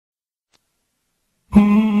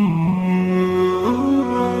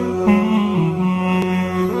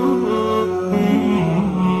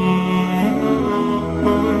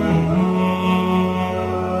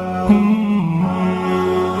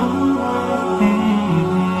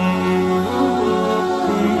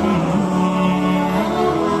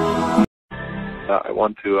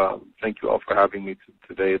want to thank you all for having me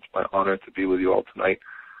today. It's my honor to be with you all tonight.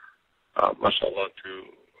 MashaAllah, to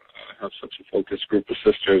have such a focused group of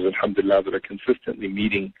sisters, alhamdulillah, that are consistently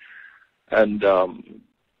meeting and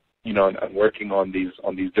and working on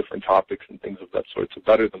these different topics and things of that sort to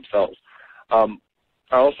better themselves.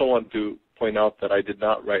 I also want to point out that I did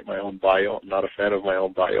not write my own bio. I'm not a fan of my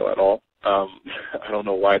own bio at all. I don't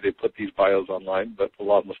know why they put these bios online, but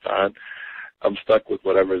Allah musta'an, I'm stuck with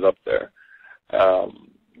whatever's up there.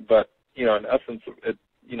 But in essence,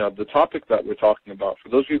 the topic that we're talking about, for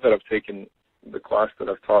those of you that have taken the class that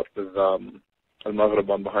I've taught with Al-Maghrib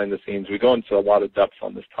on Behind the Scenes, we go into a lot of depth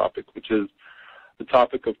on this topic, which is the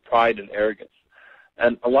topic of pride and arrogance.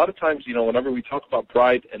 And a lot of times, whenever we talk about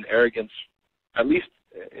pride and arrogance, at least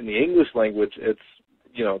in the English language, it's,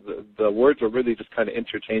 the words are really just kind of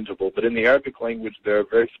interchangeable. But in the Arabic language, there are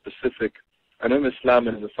very specific, and in Islam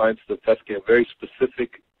and in the sciences of tazkiyah, very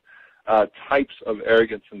specific types of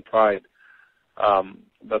arrogance and pride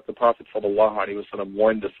that the Prophet ﷺ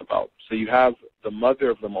warned us about. So you have the mother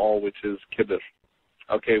of them all, which is kibr,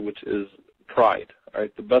 which is pride.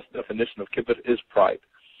 Right? The best definition of kibr is pride.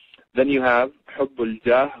 Then you have hubbul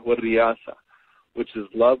jah wa riyasa, which is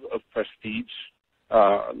love of prestige.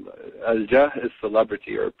 Al-jah is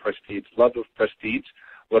celebrity or prestige, love of prestige.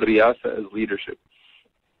 Wa riyasa is leadership.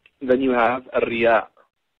 Then you have al-riya.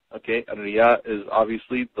 Al-riya is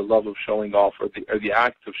obviously the love of showing off, or the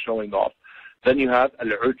act of showing off. Then you have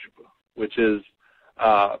al-ujb, which is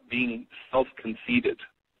being self-conceited,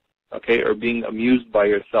 or being amused by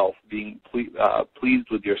yourself, being pleased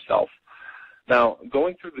with yourself. Now,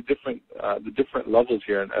 going through the different levels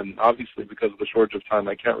here, and obviously because of the shortage of time,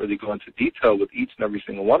 I can't really go into detail with each and every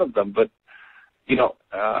single one of them, but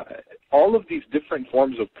all of these different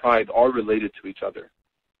forms of pride are related to each other.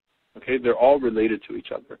 They're all related to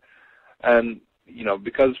each other. And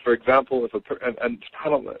because, for example,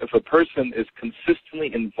 if a person is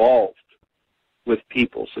consistently involved with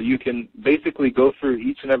people, so you can basically go through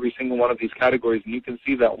each and every single one of these categories, and you can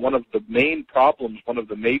see that one of the main problems, one of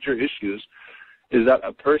the major issues, is that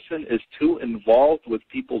a person is too involved with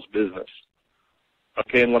people's business.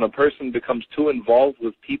 And when a person becomes too involved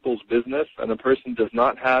with people's business, and a person does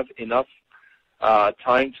not have enough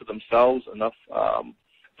time to themselves, enough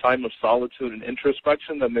time of solitude and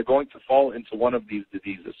introspection, then they're going to fall into one of these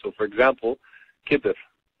diseases. So, for example, kibr.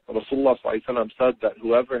 Rasulullah ﷺ said that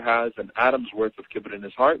whoever has an atom's worth of kibr in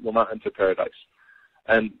his heart will not enter paradise.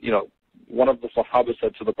 And, one of the Sahaba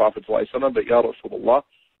said to the Prophet ﷺ, but Ya Rasulullah,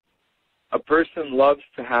 a person loves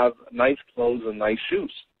to have nice clothes and nice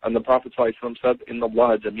shoes. And the Prophet ﷺ said, Inna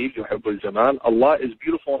Allah jameel yuhibbul jamal. Allah is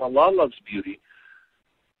beautiful and Allah loves beauty.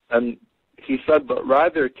 And he said, but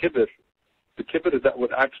rather kibr, the kibr that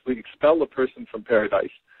would actually expel a person from paradise,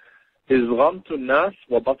 is ghamtu nas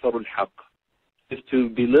wa batarul haqq, is to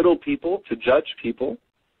belittle people, to judge people.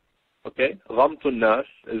 Ghamtu nas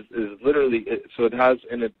is literally, so it has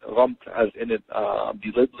in it, ghamt as in it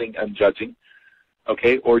belittling and judging.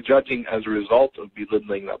 Or judging as a result of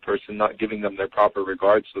belittling that person, not giving them their proper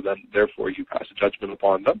regard, so then therefore you pass a judgment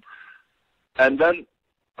upon them. And then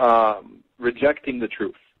rejecting the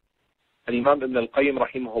truth. And Imam Ibn al-Qayyim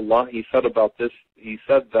rahimahullah, he said about this, he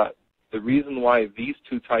said that the reason why these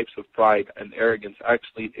two types of pride and arrogance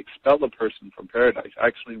actually expel a person from paradise,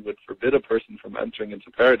 actually would forbid a person from entering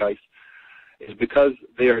into paradise, is because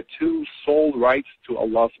they are two sole rights to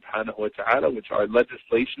Allah subhanahu wa ta'ala, which are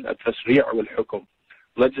legislation, at-tashri' wal-hukum,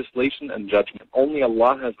 legislation and judgment. Only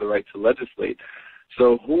Allah has the right to legislate.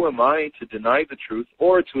 So who am I to deny the truth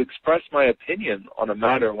or to express my opinion on a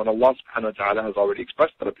matter when Allah subhanahu wa ta'ala has already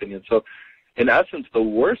expressed that opinion? So in essence, the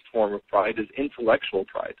worst form of pride is intellectual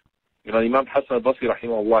pride. Imam Hassan al-Basri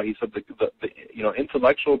rahimahullah, he said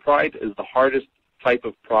intellectual pride is the hardest type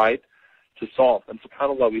of pride to solve. And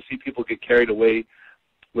subhanAllah, we see people get carried away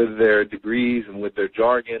with their degrees and with their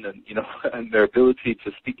jargon and and their ability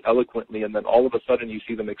to speak eloquently, and then all of a sudden you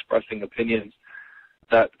see them expressing opinions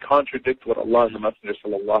that contradict what Allah and the Messenger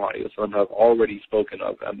sallallahu alaihi wasallam have already spoken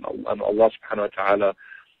of. And Allah subhanahu wa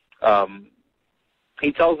ta'ala,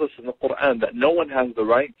 He tells us in the Quran that no one has the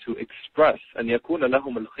right to express and yakuna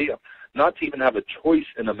lahum al-khiyar, not to even have a choice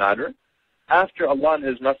in a matter after Allah and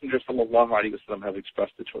His Messenger sallallahu alaihi wasallam have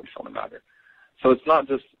expressed a choice on a matter. So it's not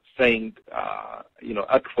just saying,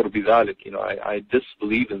 akfur bidhalik, I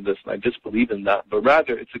disbelieve in this and I disbelieve in that, but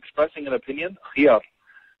rather it's expressing an opinion, khiyar,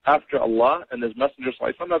 after Allah and His Messenger sallallahu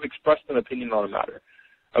alaihi wasallam have expressed an opinion on a matter.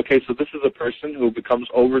 So this is a person who becomes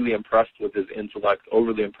overly impressed with his intellect,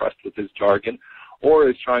 overly impressed with his jargon, or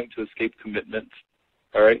is trying to escape commitment.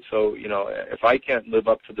 Alright, so, if I can't live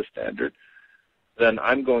up to the standard, then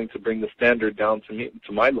I'm going to bring the standard down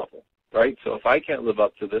to my level. right? So if I can't live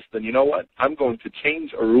up to this, then you know what? I'm going to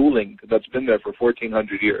change a ruling that's been there for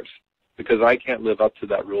 1,400 years because I can't live up to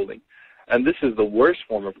that ruling. And this is the worst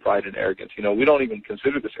form of pride and arrogance. You know, we don't even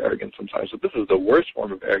consider this arrogance sometimes, but this is the worst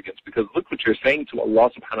form of arrogance, because look what you're saying to Allah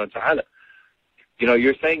subhanahu wa ta'ala. You know,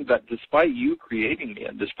 you're saying that despite you creating me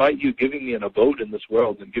and despite you giving me an abode in this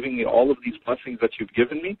world and giving me all of these blessings that you've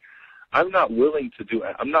given me, I'm not willing to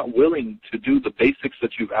do the basics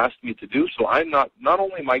that you've asked me to do. So not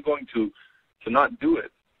only am I going to not do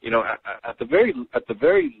it, you know, at the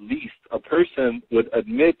very least, a person would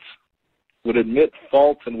admit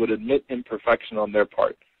fault and would admit imperfection on their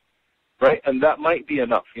part, right? And that might be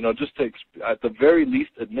enough, you know, just to at the very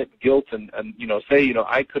least admit guilt and you know, say, you know,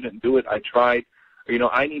 I couldn't do it, I tried, or, you know,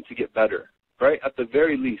 I need to get better, right? At the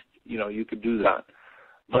very least, you know, you could do that.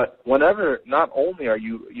 But whenever, not only are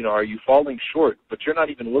you falling short, but you're not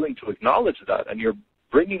even willing to acknowledge that, and you're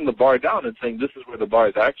bringing the bar down and saying this is where the bar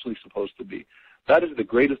is actually supposed to be. That is the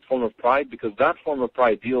greatest form of pride, because that form of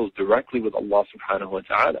pride deals directly with Allah subhanahu wa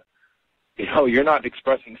ta'ala. You know, you're not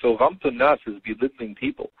expressing, so ghamtun nas is belittling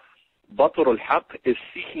people. Batur al-haq is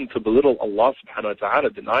seeking to belittle Allah subhanahu wa ta'ala,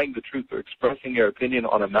 denying the truth or expressing your opinion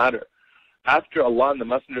on a matter after Allah and the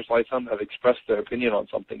Messenger ﷺ have expressed their opinion on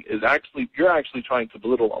something, you're actually trying to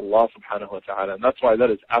belittle Allah subhanahu wa ta'ala, and that's why that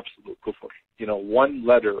is absolute kufr. You know, one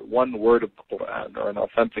letter, one word of the Quran or an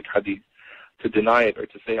authentic hadith, to deny it or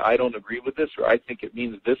to say, I don't agree with this, or I think it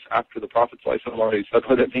means this after the Prophet ﷺ already said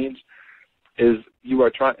what it means, is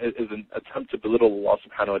an attempt to belittle Allah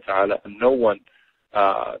subhanahu wa ta'ala, and no one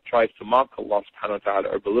tries to mock Allah subhanahu wa ta'ala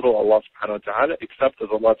or belittle Allah subhanahu wa ta'ala, except as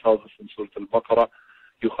Allah tells us in Surah Al-Baqarah,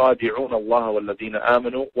 يخادعون الله والذين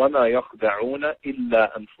آمنوا وما يخدعون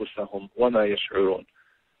إلا أنفسهم وما يشعرون.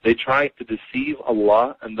 They try to deceive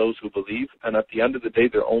Allah and those who believe, and at the end of the day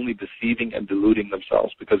they're only deceiving and deluding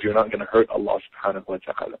themselves, because you're not going to hurt Allah subhanahu wa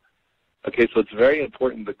ta'ala. Okay, so it's very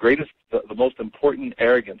important. The most important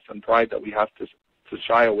arrogance and pride that we have to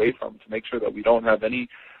shy away from, to make sure that we don't have any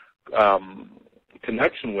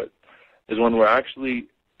connection with, is when we're actually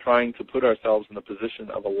trying to put ourselves in the position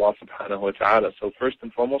of Allah subhanahu wa ta'ala. So first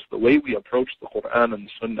and foremost, the way we approach the Quran and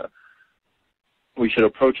the Sunnah, we should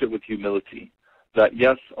approach it with humility. That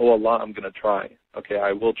yes, oh Allah, I'm going to try. Okay,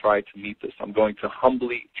 I will try to meet this. I'm going to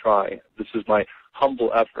humbly try. This is my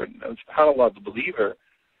humble effort. And subhanAllah, the believer,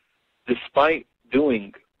 despite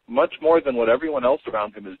doing much more than what everyone else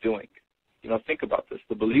around him is doing. You know, think about this.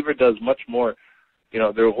 The believer does much more. You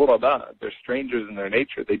know, they're ghuraba, they're strangers in their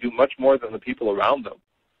nature. They do much more than the people around them.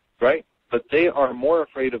 Right? But they are more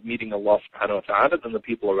afraid of meeting Allah subhanahu wa ta'ala than the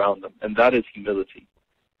people around them, and that is humility.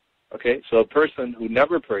 Okay? So a person who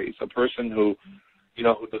never prays, a person who, you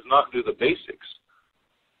know, who does not do the basics,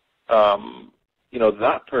 you know,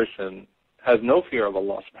 that person has no fear of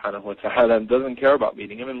Allah subhanahu wa ta'ala and doesn't care about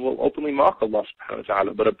meeting Him and will openly mock Allah subhanahu wa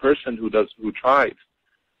ta'ala. But a person who tries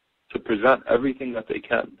to present everything that they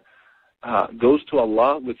can, goes to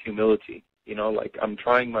Allah with humility. You know, like, I'm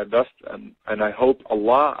trying my best, and I hope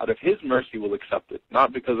Allah, out of His mercy, will accept it.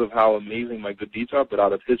 Not because of how amazing my good deeds are, but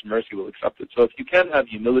out of His mercy will accept it. So if you can't have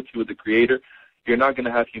humility with the Creator, you're not going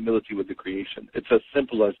to have humility with the creation. It's as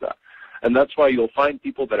simple as that. And that's why you'll find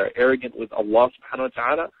people that are arrogant with Allah subhanahu wa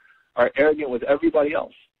ta'ala are arrogant with everybody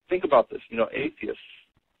else. Think about this. You know, atheists,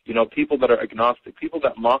 you know, people that are agnostic, people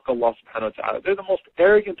that mock Allah subhanahu wa ta'ala, they're the most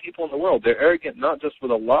arrogant people in the world. They're arrogant not just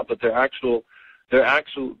with Allah, but they're actually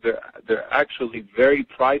very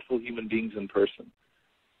prideful human beings in person,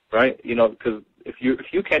 right? You know, because if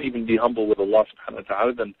you can't even be humble with Allah subhanahu wa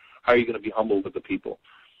ta'ala, then how are you going to be humble with the people?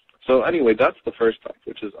 So anyway, that's the first type,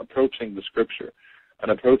 which is approaching the scripture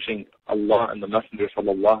and approaching Allah and the Messenger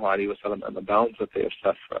sallallahu alaihi wasallam and the bounds that they have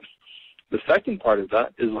set for us. The second part of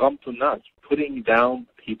that is ghamtun nas, putting down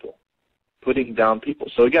people.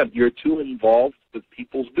 So again, you're too involved with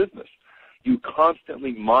people's business. You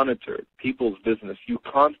constantly monitor people's business. You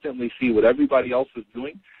constantly see what everybody else is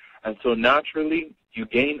doing. And so naturally, you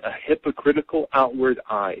gain a hypocritical outward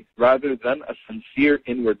eye rather than a sincere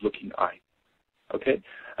inward-looking eye. Okay?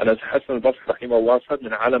 And as Hassan al-Basri rahimahullah said,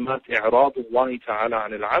 من علامات إعراض الله تعالى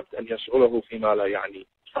عن العبد أن يسأله فيما لا يعني.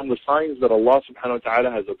 From the signs that Allah subhanahu wa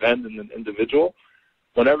ta'ala has abandoned an individual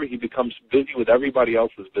whenever he becomes busy with everybody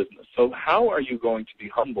else's business. So how are you going to be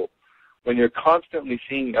humble when you're constantly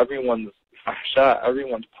seeing everyone's fahsha,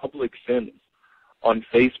 everyone's public sins on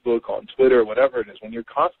Facebook, on Twitter, whatever it is, when you're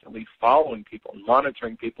constantly following people and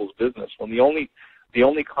monitoring people's business, when the only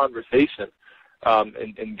conversation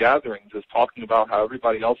in gatherings is talking about how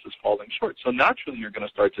everybody else is falling short. So naturally you're going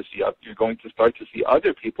to start to see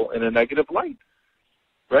other people in a negative light.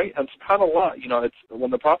 Right? And subhanAllah, you know, it's when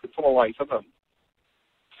the Prophet ﷺ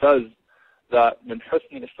says that من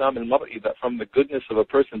حسن إسلام المرء, that from the goodness of a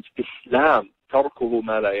person's Islam, تركه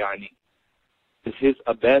ما لا يعني, is his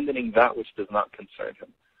abandoning that which does not concern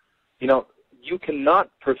him. You know, you cannot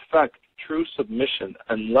perfect true submission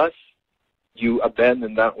unless you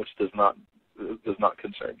abandon that which does not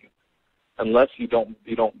concern you, unless you don't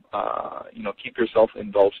keep yourself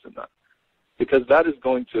indulged in that, because that is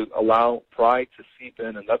going to allow pride to seep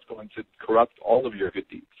in, and that's going to corrupt all of your good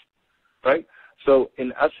deeds, right? So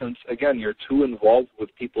in essence, again, you're too involved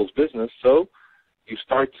with people's business, so you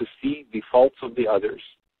start to see the faults of the others.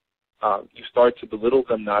 You start to belittle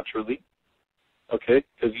them naturally, okay?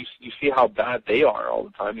 Because you see how bad they are all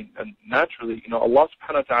the time, and naturally, Allah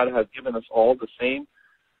subhanahu wa ta'ala has given us all the same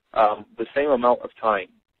amount of time,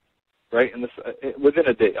 right? And this within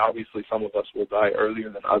a day. Obviously, some of us will die earlier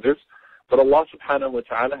than others, but Allah subhanahu wa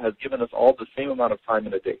ta'ala has given us all the same amount of time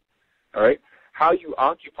in a day, all right? How you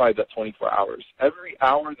occupy that 24 hours. Every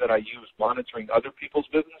hour that I use monitoring other people's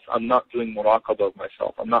business, I'm not doing muraqabah of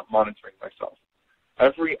myself. I'm not monitoring myself.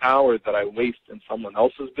 Every hour that I waste in someone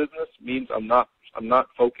else's business means I'm not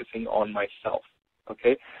focusing on myself.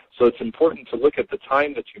 Okay? So it's important to look at the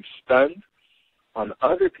time that you spend on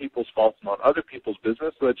other people's faults and on other people's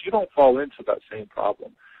business so that you don't fall into that same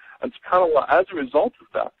problem. And subhanAllah, as a result of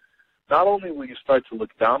that, not only will you start to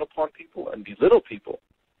look down upon people and belittle people,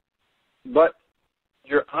 but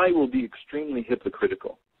your eye will be extremely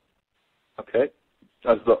hypocritical. Okay?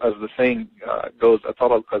 As the saying goes,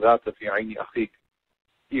 أَتَرَى الْقَذَاةَ فِي عَيْنِ أَخِيكَ.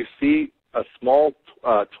 You see a small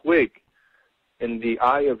twig in the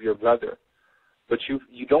eye of your brother, but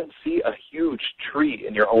you don't see a huge tree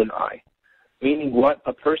in your own eye. Meaning what?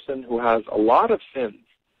 A person who has a lot of sins,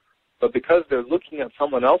 but because they're looking at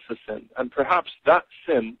someone else's sin, and perhaps that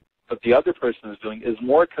sin that the other person is doing is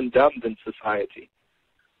more condemned in society.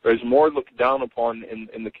 There's more looked down upon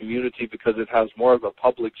in the community because it has more of a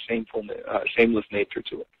public shameless nature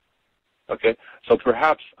to it. Okay? So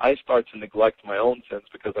perhaps I start to neglect my own sins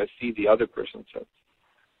because I see the other person's sins.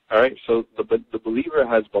 Alright? So the believer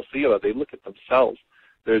has basira. They look at themselves.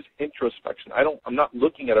 There's introspection. I'm not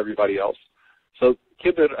looking at everybody else. So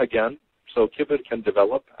kibr, again, kibr can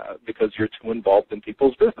develop because you're too involved in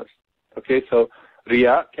people's business. Okay? So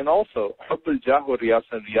riya can also, hubb al-jah wa riyas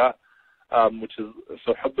and riya, which is,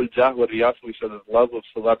 so hubb al-jah wa riyas, we said, is love of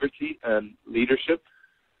celebrity and leadership.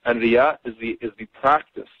 And riya is the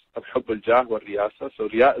practice of hubb al-jah wa riyasa. So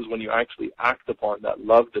riya is when you actually act upon that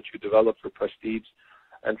love that you develop for prestige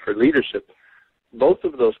and for leadership. Both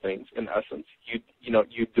of those things, in essence,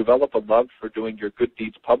 you develop a love for doing your good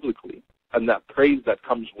deeds publicly and that praise that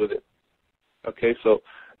comes with it. Okay, so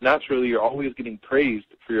naturally you're always getting praised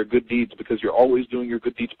for your good deeds because you're always doing your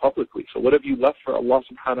good deeds publicly. So what have you left for Allah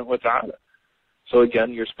subhanahu wa ta'ala? So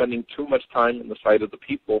again, you're spending too much time in the sight of the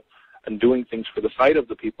people and doing things for the sight of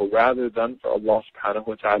the people rather than for Allah subhanahu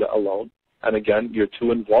wa ta'ala alone. And again, you're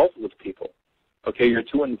too involved with people. Okay, you're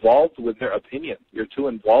too involved with their opinion. You're too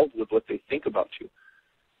involved with what they think about you.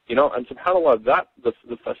 And subhanAllah, the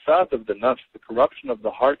fasad of the nafs, the corruption of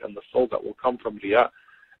the heart and the soul that will come from riya,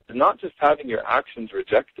 is not just having your actions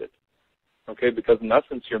rejected. Okay, because in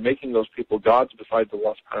essence, you're making those people gods besides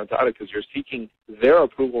Allah subhanahu wa ta'ala because you're seeking their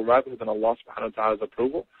approval rather than Allah subhanahu wa ta'ala's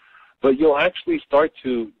approval. But you'll actually start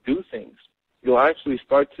to do things. You'll actually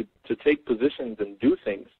start to take positions and do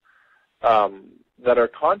things that are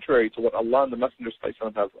contrary to what Allah and the Messenger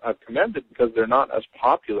have commanded because they're not as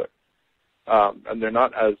popular and they're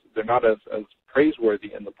not as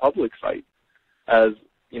praiseworthy in the public sight as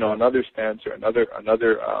another stance or another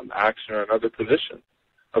action or another position.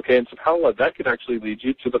 Okay, and subhanAllah, that could actually lead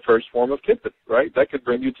you to the first form of kibr, right? That could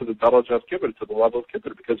bring you to the darajah of kibr, to the level of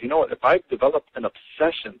kibr, because you know what? If I've developed an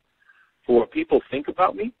obsession for what people think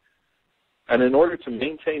about me, and in order to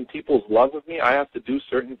maintain people's love of me, I have to do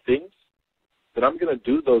certain things, then I'm going to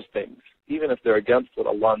do those things, even if they're against what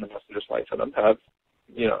Allah and the Messenger have,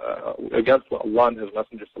 against what Allah and His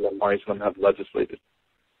Messenger have legislated.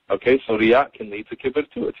 Okay, so riya can lead to kibr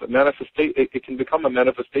too. It can become a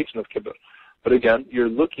manifestation of kibr. But again, you're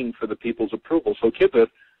looking for the people's approval. So kibr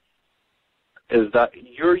is that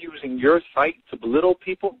you're using your sight to belittle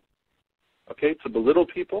people. Okay, to belittle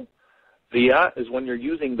people. Riya is when you're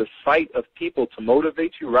using the sight of people to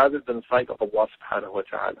motivate you rather than the sight of Allah subhanahu wa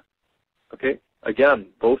ta'ala. Okay, again,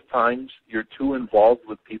 both times you're too involved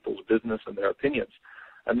with people's business and their opinions.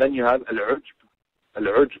 And then you have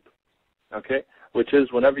al-ujb, okay, which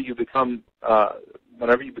is whenever you become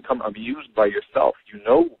amused by yourself, you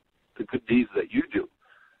know the good deeds that you do.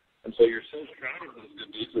 And so you're so proud of those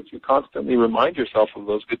good deeds that you constantly remind yourself of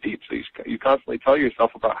those good deeds. So you constantly tell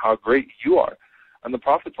yourself about how great you are. And the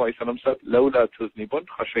Prophet ﷺ said, لَوْلَا تُذْنِبُونَ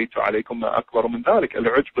خَشَيْتُ عَلَيْكُمْ مَا أَكْبَرُ مِنْ ذَلِكَ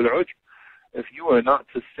الْعُجْبُ الْعُجْبُ. if you were not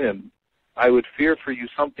to sin, I would fear for you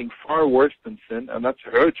something far worse than sin, and that's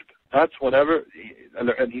ujb. That's whenever,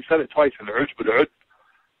 and he said it twice, ujb,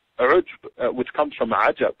 which comes from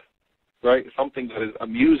ajab, right? Something that is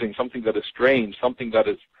amusing, something that is strange, something that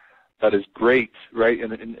is great, right?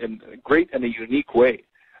 In great in a unique way.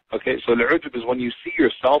 Okay, so al-ujb is when you see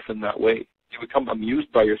yourself in that way. You become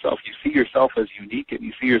amused by yourself. You see yourself as unique, and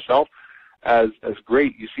you see yourself as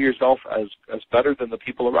great. You see yourself as better than the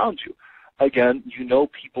people around you. Again, you know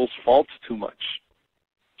people's faults too much.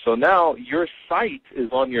 So now your sight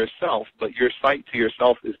is on yourself, but your sight to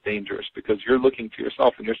yourself is dangerous because you're looking to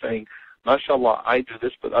yourself and you're saying, MashaAllah, I do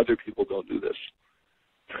this, but other people don't do this.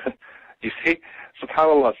 You see?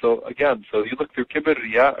 SubhanAllah. So again, so you look through kibr,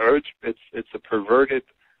 riya, urj, it's a perverted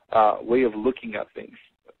way of looking at things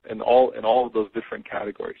in all of those different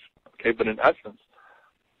categories. Okay, but in essence,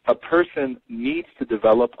 a person needs to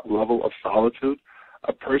develop a level of solitude.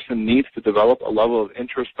 A person needs to develop a level of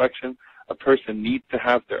introspection. A person needs to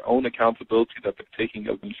have their own accountability that they're taking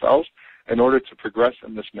of themselves in order to progress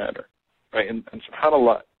in this manner. Right? And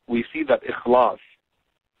subhanAllah, we see that ikhlas,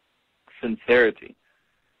 sincerity,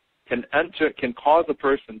 can cause a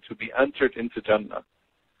person to be entered into Jannah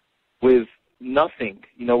with nothing,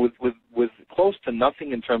 with close to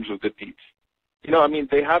nothing in terms of good deeds.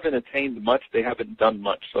 They haven't attained much, they haven't done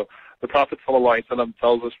much. So the Prophet ﷺ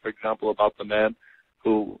tells us, for example, about the man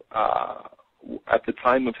who, at the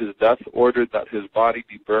time of his death, ordered that his body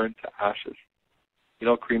be burned to ashes.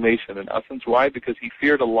 Cremation in essence. Why? Because he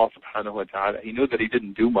feared Allah subhanahu wa ta'ala. He knew that he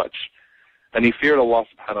didn't do much. And he feared Allah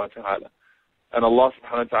subhanahu wa ta'ala. And Allah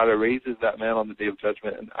subhanahu wa ta'ala raises that man on the Day of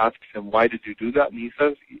Judgment and asks him, why did you do that? And he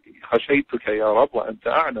says, خَشَيْتُكَ يَا رَبَّ أَنْتَ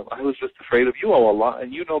أَعْلَمُ. I was just afraid of you, O Allah,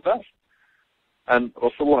 and you know best. And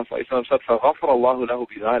Rasulullah said, فَغَفَرَ اللَّهُ لَهُ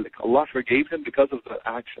بِذَلِكَ. Allah forgave him because of that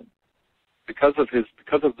action. Because of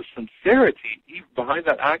the sincerity behind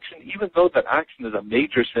that action, even though that action is a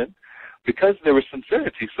major sin, because there was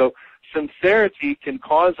sincerity. So sincerity can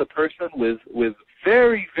cause a person with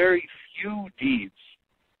very, very few deeds,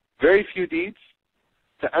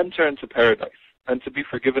 to enter into paradise and to be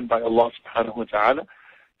forgiven by Allah subhanahu wa ta'ala.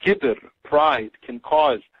 Kibr, pride, can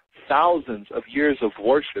cause thousands of years of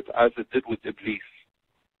worship, as it did with Iblis.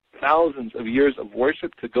 Thousands of years of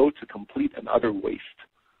worship to go to complete and utter waste.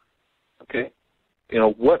 Okay?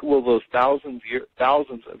 What will those thousands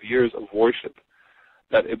of years of worship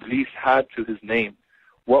that Iblis had to his name,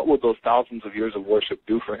 what will those thousands of years of worship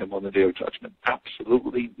do for him on the Day of Judgment?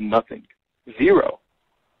 Absolutely nothing. Zero.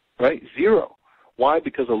 Right? Zero. Why?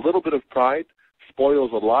 Because a little bit of pride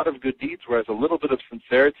spoils a lot of good deeds, whereas a little bit of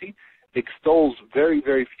sincerity extols very,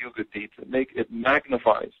 very few good deeds. It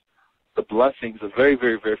magnifies the blessings of very,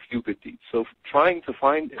 very, very few good deeds. So trying to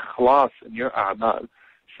find ikhlas in your a'mal,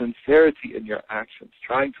 sincerity in your actions,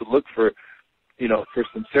 trying to look for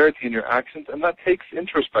sincerity in your actions, and that takes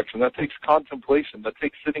introspection, that takes contemplation, that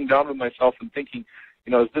takes sitting down with myself and thinking,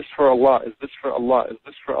 is this for Allah? Is this for Allah? Is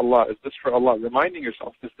this for Allah? Is this for Allah? Reminding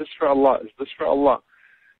yourself, is this for Allah? Is this for Allah?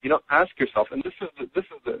 Ask yourself, and this is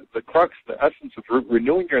the crux, the essence of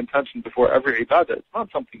renewing your intention before every ibadah. It's not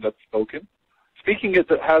something that's spoken. Speaking it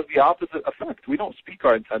has the opposite effect. We don't speak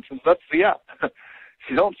our intentions. That's riyah.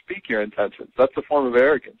 You don't speak your intentions. That's a form of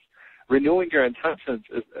arrogance. Renewing your intentions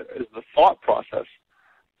is the thought process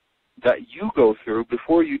that you go through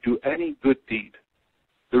before you do any good deed.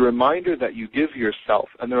 The reminder that you give yourself,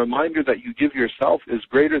 and the reminder that you give yourself is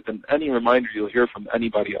greater than any reminder you'll hear from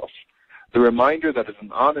anybody else. The reminder that is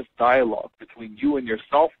an honest dialogue between you and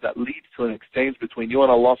yourself that leads to an exchange between you and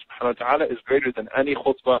Allah subhanahu wa ta'ala is greater than any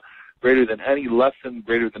khutbah, greater than any lesson,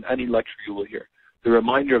 greater than any lecture you will hear. The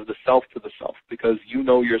reminder of the self to the self, because you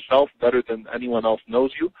know yourself better than anyone else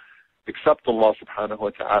knows you, except Allah subhanahu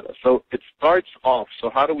wa ta'ala. So it starts off, so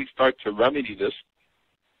how do we start to remedy this?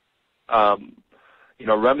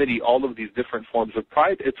 Remedy all of these different forms of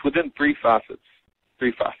pride? It's within three facets.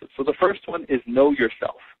 So the first one is know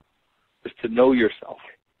yourself, is to know yourself.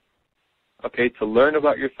 Okay, to learn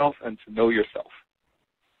about yourself and to know yourself.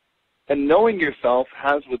 And knowing yourself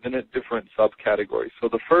has within it different subcategories. So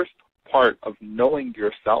the first part of knowing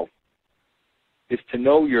yourself is to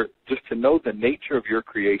know the nature of your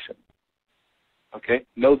creation. Okay?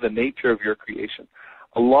 Know the nature of your creation.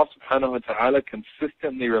 Allah subhanahu wa ta'ala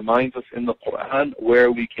consistently reminds us in the Quran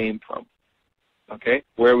where we came from. Okay?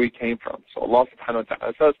 Where we came from. So Allah subhanahu wa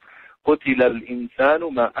ta'ala says, قُتِلَ الْإِنسَانُ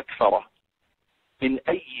مَا أَكْفَرَهُ مِنْ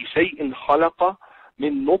أَيِّ شَيْءٍ خَلَقَ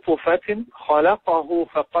مِنْ نُطْفَةٍ خَلَقَهُ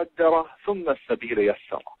فَقَدَّرَهُ ثُمَّ السَّبِيلَ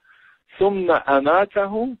يَسَّرَهُ ثُمَّ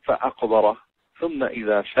أَمَاتَهُ فَأَقْبَرَهُ ثُمَّ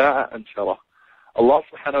إِذَا شَاءَ أَنْشَرَهُ. Allah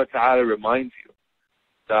subhanahu wa ta'ala reminds you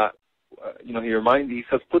that he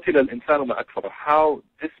says, قُتِلَ الْإِنسَانُ مَا أَكْفَرَهُ. How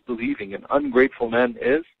disbelieving and ungrateful man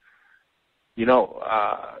is.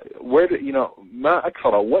 مَا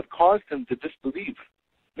أَكْفَرَهُ. What caused him to disbelieve?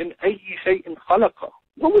 مِنْ أَيِّ شَيْءٍ خَلَقَهُ.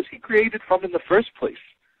 What was he created from in the first place?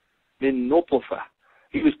 مِنْ نُطْفَةٍ.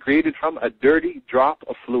 He was created from a dirty drop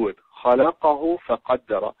of fluid. خَلَقَهُ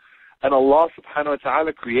فَقَدَّرَ. And Allah subhanahu wa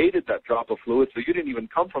ta'ala created that drop of fluid, so you didn't even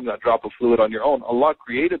come from that drop of fluid on your own. Allah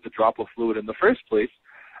created the drop of fluid in the first place,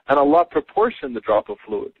 and Allah proportioned the drop of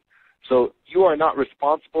fluid. So you are not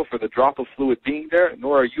responsible for the drop of fluid being there,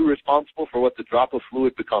 nor are you responsible for what the drop of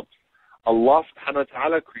fluid becomes. Allah subhanahu wa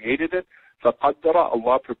ta'ala created it, فَقَدَّرَ.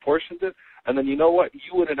 Allah proportioned it, and then you know what?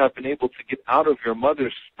 You wouldn't have been able to get out of your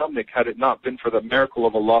mother's stomach had it not been for the miracle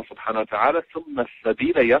of Allah subhanahu wa ta'ala. ثُمَّ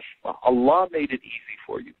السَّبِيلَ يَسْرَ. Allah made it easy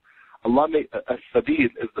for you. Allah made as-sabil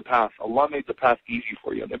is the path. Allah made the path easy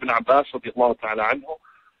for you. And Ibn Abbas radiallahu ta'ala anhu,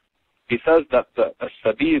 he says that the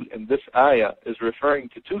as-sabil in this ayah is referring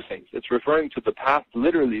to two things. It's referring to the path,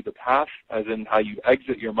 literally the path, as in how you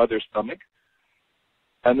exit your mother's stomach.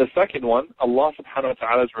 And the second one, Allah subhanahu wa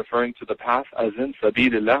ta'ala is referring to the path as in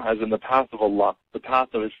sabilillah, as in the path of Allah, the path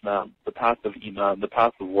of Islam, the path of Iman, the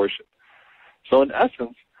path of worship. So in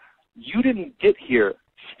essence, you didn't get here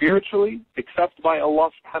spiritually except by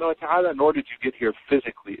Allah subhanahu wa ta'ala, nor did you get here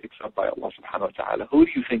physically except by Allah subhanahu wa ta'ala. Who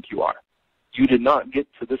do you think you are? You did not get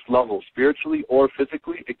to this level spiritually or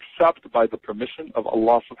physically except by the permission of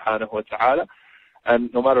Allah subhanahu wa ta'ala.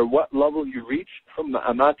 And no matter what level you reach, ثُمَّ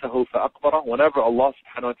أَمَاتَهُ فَأَقْبَرَهُ. Whenever Allah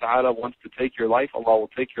subhanahu wa ta'ala wants to take your life, Allah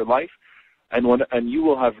will take your life. And you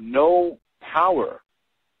will have no power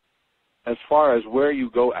as far as where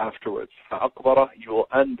you go afterwards. فَأَقْبَرَهُ. You will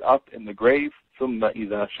end up in the grave. ثُمَّ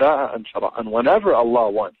إِذَا شَاءَ أَنْشَرَهُ. And whenever Allah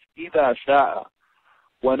wants, إِذَا شَاءَ,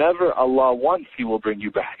 whenever Allah wants, He will bring you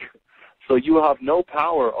back. So you have no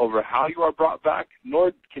power over how you are brought back,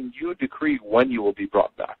 nor can you decree when you will be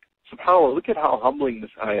brought back. SubhanAllah, look at how humbling this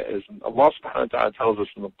ayah is. And Allah subhanahu wa ta'ala tells us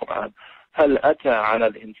in the Quran, هَلْ أَتَى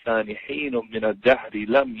عَلَى الْإِنسَانِ حِينٌ مِنَ الدَّهْرِ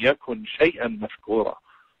لَمْ يَكُنْ شَيْئًا مَذْكُورًا.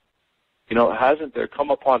 Hasn't there come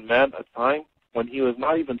upon man a time when he was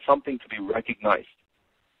not even something to be recognized?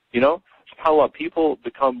 SubhanAllah, people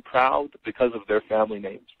become proud because of their family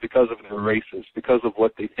names, because of their races, because of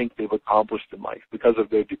what they think they've accomplished in life, because of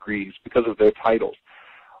their degrees, because of their titles.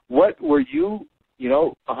 What were you,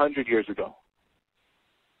 100 years ago?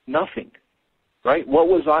 Nothing, right? What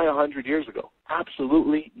was I 100 years ago?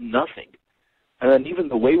 Absolutely nothing. And then even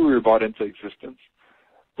the way we were brought into existence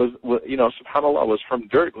was SubhanAllah, was from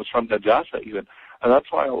dirt, was from najasa even. And that's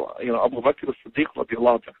why, Abu Bakr as-Siddiq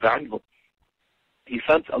radiallahu ta'ala anhu, he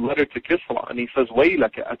sent a letter to Kisra, and he says,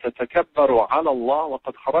 وَيْلَكَ أَتَتَكَبَّرُ عَلَى اللَّهِ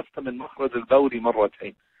وَقَدْ خَرَجْتَ مِنْ مَخْرَجِ الْبَوْلِ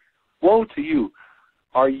مَرَّتَيْنِ. Woe to you!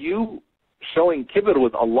 Are you showing kibr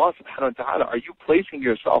with Allah subhanahu wa ta'ala? Are you placing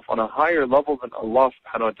yourself on a higher level than Allah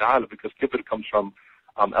subhanahu wa ta'ala? Because kibr comes from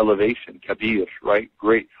elevation, kabir, right?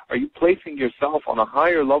 Great. Are you placing yourself on a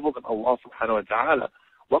higher level than Allah subhanahu wa ta'ala?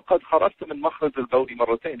 وَقَدْ خَرَجْتَ مِنْ مَخْرَجِ الْبَوْلِ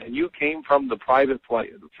مَرَّتَيْنِ. And you came from the private part,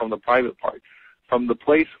 from the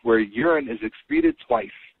place where urine is excreted twice.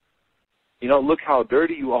 Look how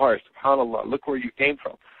dirty you are, subhanAllah. Look where you came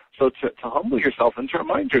from. So to humble yourself and to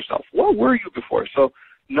remind yourself, what were you before? So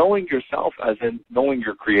knowing yourself as in knowing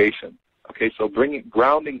your creation. Okay, so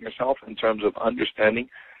grounding yourself in terms of understanding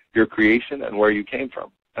your creation and where you came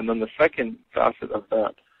from. And then the second facet of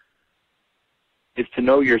that is to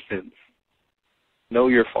know your sins, know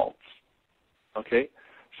your faults. Okay,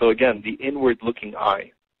 so again, the inward-looking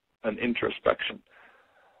eye, and introspection.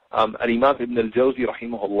 Al-Imam Ibn al-Jawzi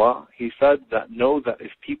rahimahullah, he said that know that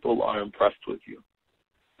if people are impressed with you,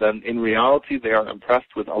 then in reality they are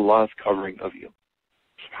impressed with Allah's covering of you.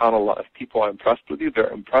 SubhanAllah, if people are impressed with you,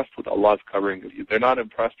 they're impressed with Allah's covering of you. They're not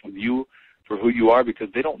impressed with you for who you are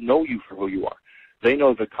because they don't know you for who you are. They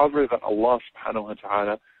know the cover that Allah subhanahu wa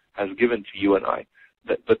ta'ala has given to you and I.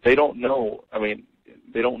 But they don't know,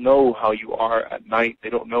 they don't know how you are at night.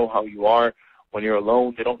 They don't know how you are when you're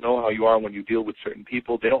alone. They don't know how you are when you deal with certain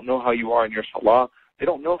people. They don't know how you are in your salah. They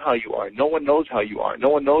don't know how you are. No one knows how you are. No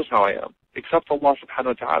one knows how I am, except Allah subhanahu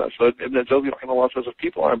wa ta'ala. So Ibn al-Jawzi rahimahullah says, if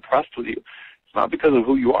people are impressed with you, it's not because of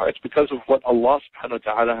who you are. It's because of what Allah subhanahu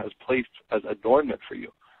wa ta'ala has placed as adornment for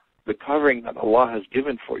you, the covering that Allah has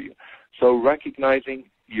given for you. So recognizing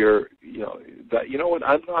that,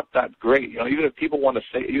 I'm not that great. Even if people want to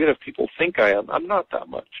say, even if people think I am, I'm not that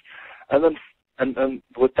much. And then And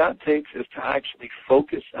what that takes is to actually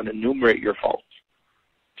focus and enumerate your faults.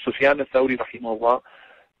 Sufyan al-Thawri rahimahullah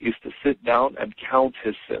used to sit down and count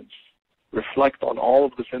his sins, reflect on all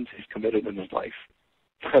of the sins he's committed in his life.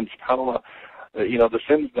 And subhanAllah, The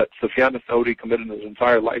sins that Sufyan al-Thawri committed in his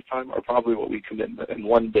entire lifetime are probably what we commit in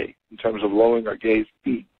one day, in terms of lowering our gaze,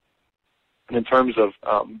 and in terms of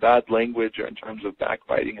bad language, or in terms of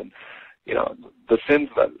backbiting, and the sins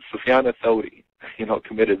that Sufyan al-Thawri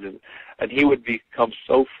committed, and he would become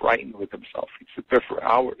so frightened with himself. He'd sit there for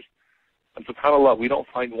hours. And subhanAllah, we don't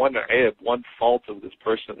find one aib, one fault of this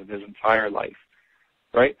person in his entire life,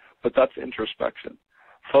 right? But that's introspection,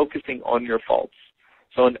 focusing on your faults.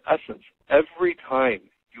 So in essence, every time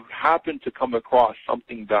you happen to come across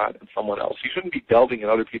something bad in someone else, you shouldn't be delving in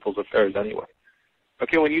other people's affairs anyway.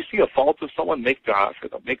 Okay, when you see a fault of someone, make dua for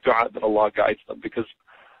them. Make dua that Allah guides them, because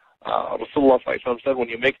Rasulullah said, when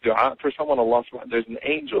you make dua for someone, Allah subhanahu, there's an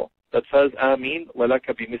angel that says, Ameen,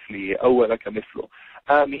 walaka bimithlihi, aw walaka mithlu.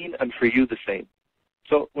 Ameen, and for you the same.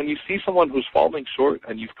 So when you see someone who's falling short,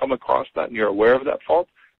 and you've come across that, and you're aware of that fault,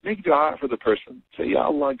 make dua for the person. Say, Ya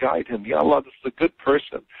Allah, guide him. Ya Allah, this is a good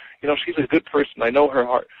person. She's a good person. I know her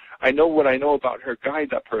heart. I know what I know about her. Guide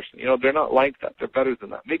that person. They're not like that. They're better than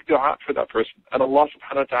that. Make dua for that person. And Allah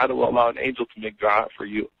subhanahu wa ta'ala will allow an angel to make dua for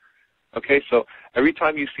you. Okay, so every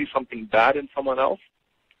time you see something bad in someone else,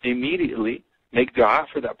 immediately make dua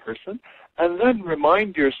for that person, and then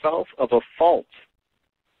remind yourself of a fault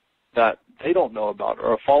that they don't know about,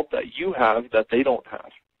 or a fault that you have that they don't have.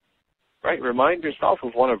 Right? Remind yourself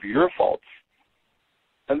of one of your faults.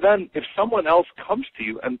 And then if someone else comes to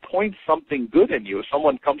you and points something good in you, if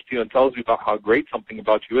someone comes to you and tells you about how great something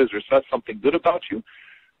about you is, or says something good about you,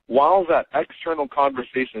 while that external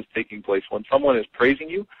conversation is taking place, when someone is praising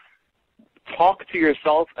you, talk to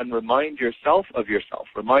yourself and remind yourself of yourself.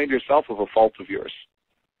 Remind yourself of a fault of yours.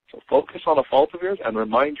 So focus on a fault of yours and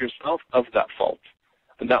remind yourself of that fault.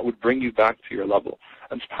 And that would bring you back to your level.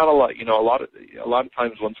 And subhanAllah, a lot of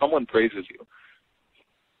times when someone praises you,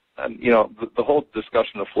 and the whole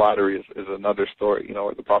discussion of flattery is another story,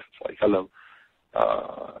 where the Prophet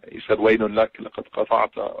he said, Waynun lak laqad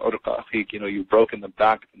qata'ta urqa akhik, you've broken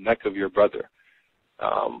the neck of your brother.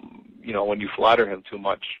 When you flatter him too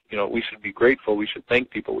much, we should be grateful, we should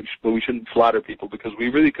thank people, but we shouldn't flatter people, because we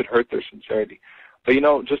really could hurt their sincerity. But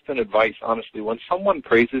just an advice, honestly, when someone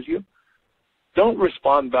praises you, don't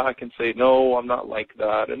respond back and say, no, I'm not like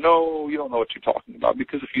that, and no, you don't know what you're talking about,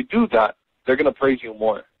 because if you do that, they're going to praise you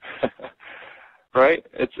more. Right?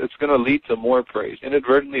 It's going to lead to more praise.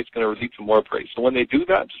 Inadvertently, it's going to lead to more praise. So when they do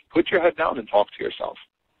that, just put your head down and talk to yourself.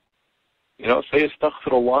 Say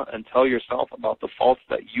astaghfirullah and tell yourself about the faults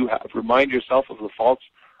that you have. Remind yourself of the faults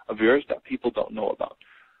of yours that people don't know about.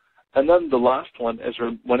 And then the last one is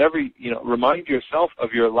whenever, remind yourself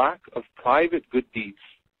of your lack of private good deeds.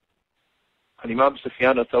 And Imam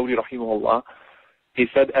Sufyan al-Thawri, rahimahullah, he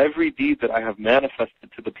said, every deed that I have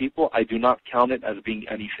manifested to the people, I do not count it as being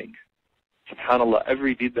anything. SubhanAllah,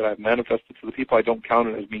 every deed that I have manifested to the people, I don't count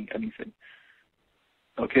it as being anything.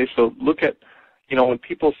 Okay, so look at, when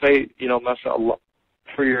people say, mashallah,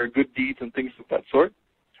 for your good deeds and things of that sort,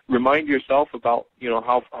 remind yourself about,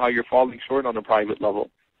 how you're falling short on a private level.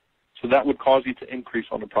 So that would cause you to increase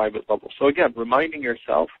on a private level. So again, reminding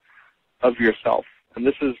yourself of yourself. And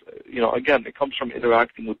this is, again, it comes from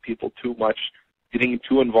interacting with people too much, getting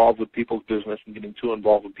too involved with people's business and getting too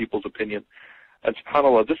involved with people's opinion. And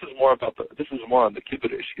subhanAllah, this is more on the kibr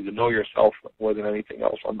issue, to know yourself more than anything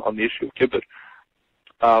else on the issue of kibr.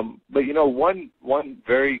 But one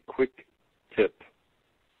very quick tip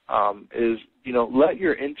is, let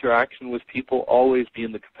your interaction with people always be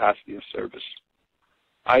in the capacity of service.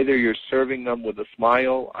 Either you're serving them with a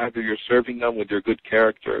smile, either you're serving them with your good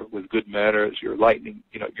character, with good manners, you're lighting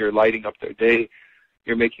up their day,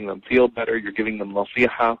 you're making them feel better, you're giving them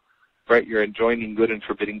nasiha, right? You're enjoining good and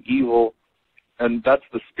forbidding evil. And that's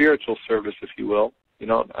the spiritual service, if you will,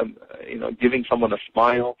 giving someone a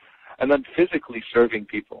smile, and then physically serving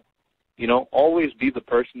people. Always be the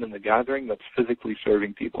person in the gathering that's physically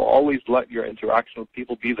serving people. Always let your interaction with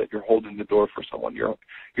people be that you're holding the door for someone. You're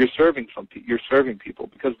serving you're serving people,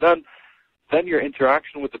 because then your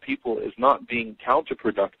interaction with the people is not being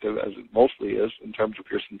counterproductive, as it mostly is in terms of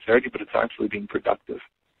your sincerity, but it's actually being productive.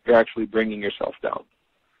 You're actually bringing yourself down.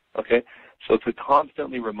 Okay? So to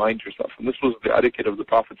constantly remind yourself, and this was the etiquette of the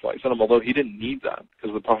Prophet ﷺ, although he didn't need that,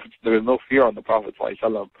 because there was no fear on the Prophet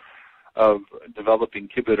ﷺ of developing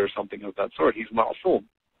kibr or something of that sort. He's ma'soom.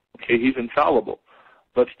 Okay, he's infallible.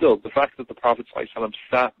 But still, the fact that the Prophet ﷺ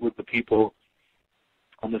sat with the people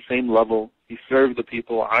on the same level, he served the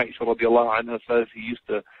people. Aisha radiallahu anha says he used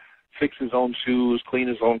to fix his own shoes, clean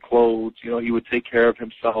his own clothes, he would take care of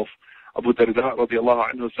himself. Abu Darda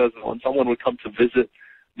radiallahu anhu says that when someone would come to visit,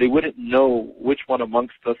 they wouldn't know which one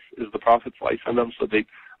amongst us is the Prophet ﷺ, so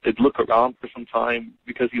they'd look around for some time,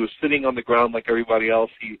 because he was sitting on the ground like everybody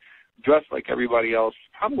else. He dress like everybody else.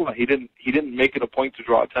 SubhanAllah, he didn't make it a point to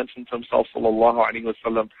draw attention to himself, sallallahu alaihi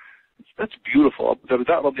wasallam. That's beautiful. Abu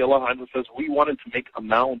Darda radiallahu anhu says, we wanted to make a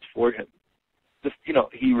mound for him. Just,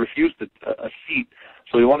 he refused a seat,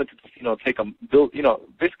 so he wanted to just, take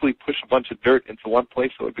basically push a bunch of dirt into one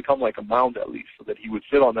place so it would become like a mound at least, so that he would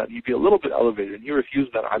sit on that and he'd be a little bit elevated, and he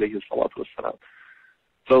refused that, alayhi salatu wassalam.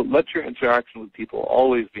 So let your interaction with people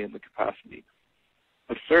always be in the capacity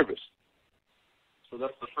of service. So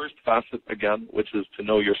that's the first facet, again, which is to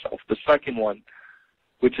know yourself. The second one,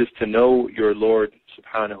 which is to know your Lord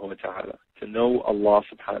subhanahu wa ta'ala, to know Allah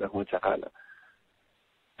subhanahu wa ta'ala.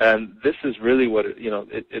 And this is really what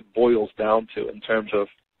it boils down to in terms of,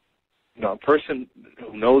 a person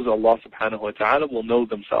who knows Allah subhanahu wa ta'ala will know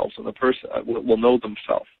themselves, and the person will know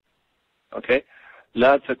themselves. Okay?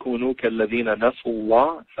 لا تكونوا كالذين نسوا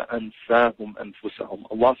الله فأنساهم أنفسهم.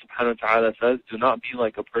 Allah subhanahu wa ta'ala says, do not be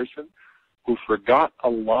like a person who forgot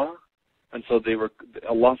Allah, and so Allah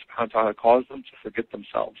subhanahu wa ta'ala caused them to forget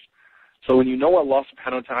themselves. So when you know Allah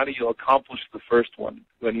subhanahu wa ta'ala, you'll accomplish the first one.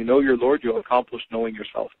 When you know your Lord, you'll accomplish knowing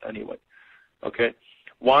yourself anyway. Okay?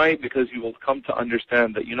 Why? Because you will come to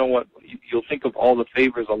understand that, you'll think of all the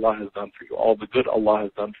favors Allah has done for you, all the good Allah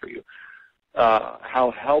has done for you,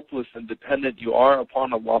 how helpless and dependent you are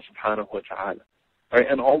upon Allah subhanahu wa ta'ala. Right?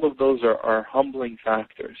 And all of those are humbling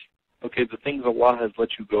factors. Okay? The things Allah has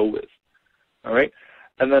let you go with. All right?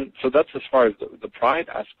 And then, so that's as far as the pride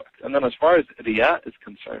aspect. And then as far as riyā is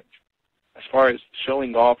concerned, as far as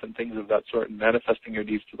showing off and things of that sort and manifesting your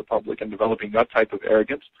deeds to the public and developing that type of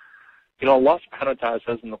arrogance, Allah subhanahu wa ta'ala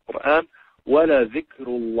says in the Quran, وَلَا ذِكْرُ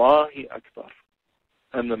اللَّهِ أَكْبَرُ.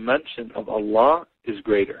 And the mention of Allah is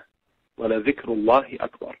greater. وَلَا ذِكْرُ اللَّهِ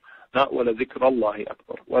أَكْبَرُ. Not وَلَا ذِكْرُ اللَّهِ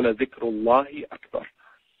أَكْبَرُ. وَلَا ذِكْرُ اللَّهِ أَكْبَرُ.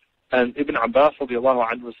 And Ibn Abbas radiallahu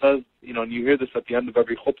anhu says, and you hear this at the end of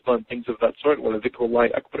every khutbah and things of that sort, وَلَا ذِكْرُ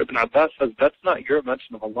اللَّهِ أَكْبَرُ. Ibn Abbas says, that's not your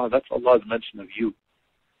mention of Allah, that's Allah's mention of you.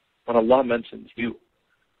 When Allah mentions you.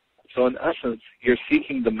 So in essence, you're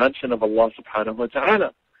seeking the mention of Allah subhanahu wa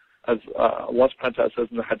ta'ala. As Allah subhanahu wa ta'ala says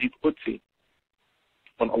in the Hadith Qudsi,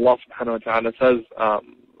 when Allah subhanahu wa ta'ala says,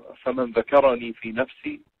 فَمَنْ ذَكَرَنِي فِي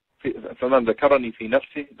نَفْسِي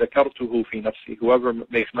ذَكَرْتُهُ فِي نَفْسِي. Whoever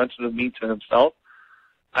makes mention of me to himself,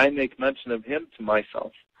 I make mention of him to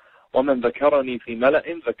myself. وَمَنْ ذَكَرَنِي فِي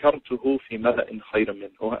مَلَئٍ ذَكَرْتُهُ فِي مَلَئٍ خَيْرٍ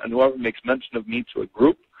مِنْهُ. And whoever makes mention of me to a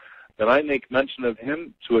group, then I make mention of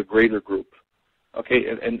him to a greater group. Okay,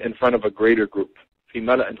 in front of a greater group. فِي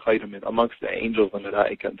مَلَئٍ خَيْرٍ مِنْهُ. Amongst the angels and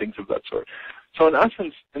malaika and things of that sort. So in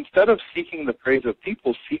essence, instead of seeking the praise of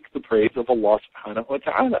people, seek the praise of Allah subhanahu wa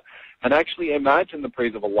ta'ala. And actually imagine the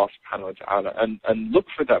praise of Allah subhanahu wa ta'ala. And look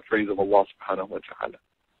for that praise of Allah subhanahu wa ta'ala.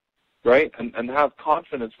 Right? And have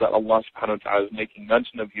confidence that Allah subhanahu wa ta'ala is making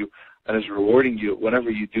mention of you and is rewarding you whenever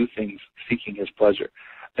you do things seeking His pleasure.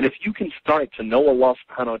 And if you can start to know Allah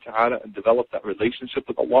subhanahu wa ta'ala and develop that relationship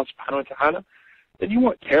with Allah subhanahu wa ta'ala, then you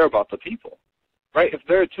won't care about the people. Right? If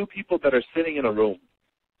there are two people that are sitting in a room,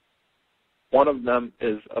 one of them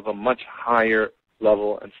is of a much higher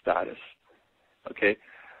level and status. Okay?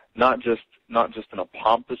 Not just in a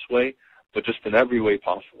pompous way, but just in every way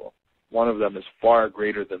possible. One of them is far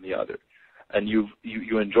greater than the other. And you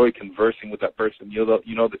enjoy conversing with that person. You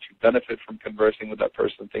know that you benefit from conversing with that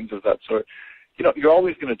person, things of that sort. You're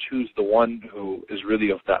always going to choose the one who is really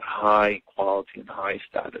of that high quality and high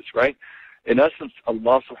status, right? In essence,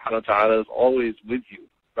 Allah subhanahu wa ta'ala is always with you,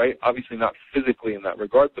 right? Obviously not physically in that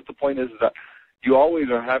regard, but the point is that you always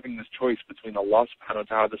are having this choice between Allah subhanahu wa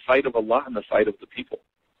ta'ala, the sight of Allah and the sight of the people.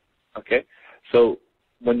 Okay? So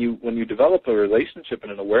when you develop a relationship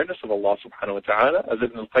and an awareness of Allah subhanahu wa ta'ala, as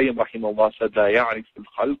Ibn al-Qayyim rahimahullah said, لا يعرف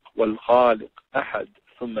الخلق والخالق أحد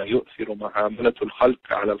ثم يؤثر معاملة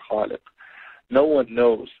الخلق على الخالق. No one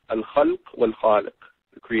knows al-khalq wal-khaliq,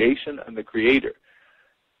 the creation and the creator,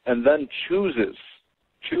 and then chooses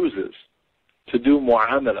to do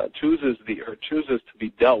mu'amala, chooses to be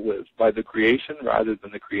dealt with by the creation rather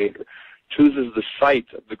than the creator, chooses the sight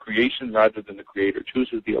of the creation rather than the creator,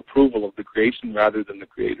 chooses the approval of the creation rather than the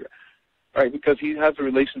creator. Right? Because he has a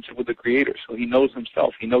relationship with the creator, so he knows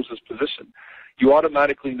himself, he knows his position. You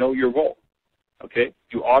automatically know your role. Okay?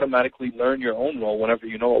 You automatically learn your own role whenever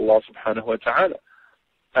you know Allah subhanahu wa ta'ala.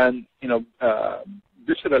 And,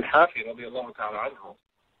 Bishr al-Hafi, radiallahu ta'ala anhu,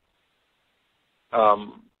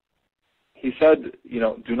 he said,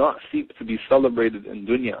 do not seek to be celebrated in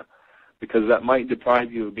dunya, because that might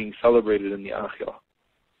deprive you of being celebrated in the akhirah.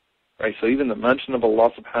 Right? So even the mention of Allah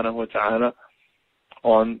subhanahu wa ta'ala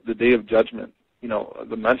on the Day of Judgment,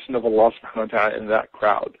 the mention of Allah subhanahu wa ta'ala in that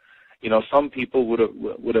crowd, some people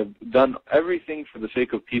would have done everything for the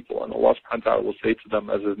sake of people, and Allah subhanahu wa ta'ala will say to them,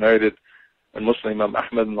 as is narrated And Muslim Imam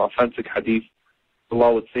Ahmad, in the authentic hadith,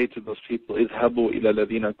 Allah would say to those people, اذهبوا إلى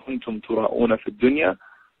الذين كنتم تراؤون في الدنيا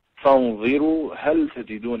فانظروا هل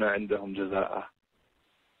تجدون عندهم جزاء.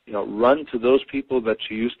 Run to those people that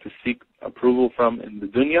you used to seek approval from in the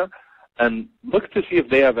dunya and look to see if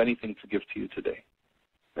they have anything to give to you today.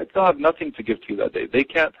 They'll have nothing to give to you that day. They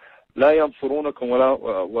can't. لا ينصرونكم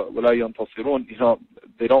ولا ينتصرون.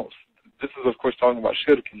 They don't. This is of course talking about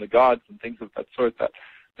shirk and the gods and things of that sort, that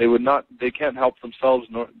they can't help themselves,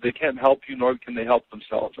 nor they can't help you, nor can they help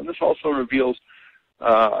themselves. And this also reveals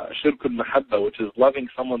shirk al-mahabba, which is loving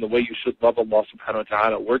someone the way you should love Allah subhanahu wa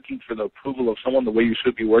ta'ala, working for the approval of someone the way you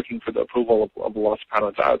should be working for the approval of Allah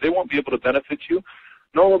subhanahu wa ta'ala. They won't be able to benefit you,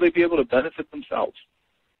 nor will they be able to benefit themselves.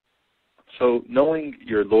 So knowing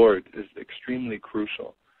your Lord is extremely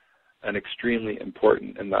crucial and extremely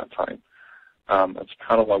important in that time. And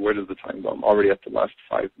subhanAllah, where does the time go? I'm already at the last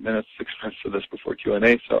 6 minutes of this before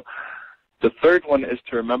Q&A. So the third one is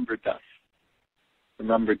to remember death.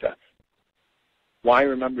 Remember death. Why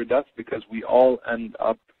remember death? Because we all end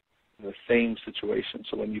up in the same situation.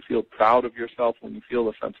 So when you feel proud of yourself, when you feel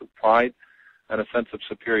a sense of pride and a sense of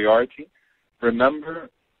superiority, remember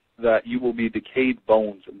that you will be decayed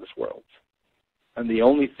bones in this world. And the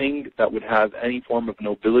only thing that would have any form of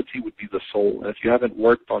nobility would be the soul. And if you haven't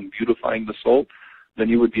worked on beautifying the soul, then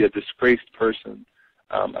you would be a disgraced person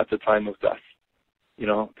at the time of death.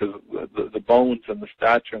 Because the bones and the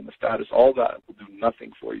stature and the status, all that will do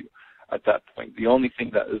nothing for you at that point. The only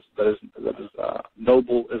thing that is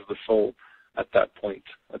noble is the soul at that point.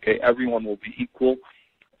 Okay, everyone will be equal.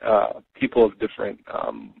 People of different,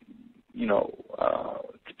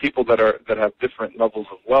 people that have different levels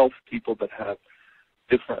of wealth, people that have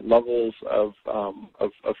different levels of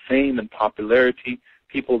fame and popularity,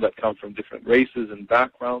 people that come from different races and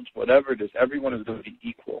backgrounds, whatever it is, everyone is going to be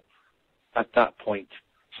equal at that point.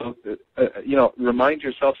 So, remind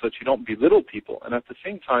yourself so that you don't belittle people. And at the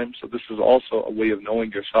same time, so this is also a way of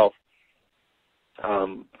knowing yourself.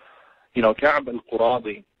 Ka'b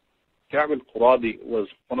al-Quradi was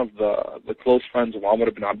one of the close friends of Umar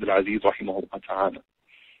ibn Abdul Aziz, rahimahullah ta'ala.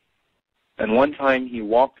 And one time he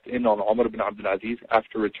walked in on Umar ibn Abdul Aziz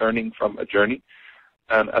after returning from a journey.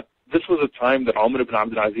 And this was a time that Umar ibn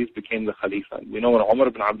Abdul Aziz became the Khalifa. And we know when Umar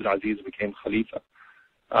ibn Abdul Aziz became Khalifa,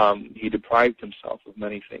 he deprived himself of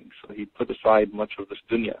many things. So he put aside much of this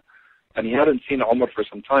dunya. And he hadn't seen Umar for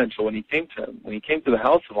some time. So when he came to the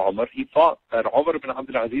house of Umar, he thought that Umar ibn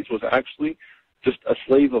Abdul Aziz was actually just a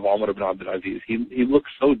slave of Umar ibn Abdul Aziz. He looked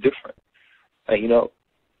so different.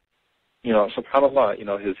 Subhanallah,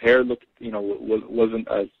 his hair looked, wasn't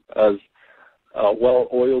as well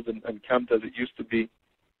oiled and kempt as it used to be.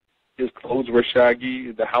 His clothes were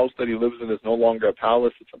shaggy. The house that he lives in is no longer a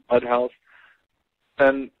palace; it's a mud house.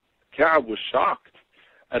 And Ka'b was shocked.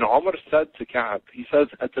 And Umar said to Ka'b, he says,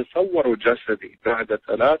 "أتصور جسدي بعد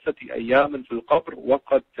 3 أيام في القبر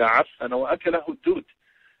وقد تعفن وأكله الدود."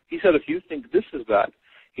 He said, if you think this is that,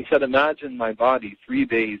 he said, imagine my body 3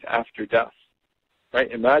 days after death. Right?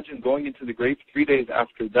 Imagine going into the grave 3 days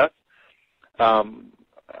after death.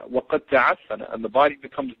 وَقَدْ تَعَفَّنَ, and the body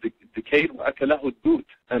becomes decayed, وَأَكَلَهُ الدُّودُ,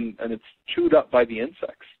 and it's chewed up by the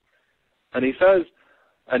insects. And he says,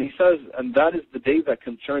 and that is the day that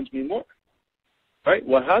concerns me more. Right?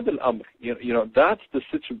 وَهَذَا الْأَمْرِ, that's the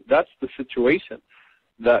situation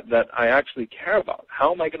that I actually care about.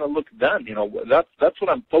 How am I going to look then? That's what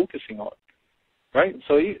I'm focusing on. Right?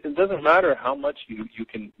 So it doesn't matter how much you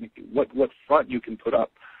can, what front you can put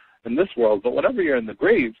up in this world, but whenever you're in the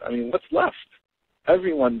grave, what's left?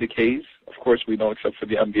 Everyone decays. Of course, we don't, except for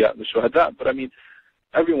the Anbiya and the Shuhada, but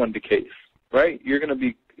everyone decays, right? You're going to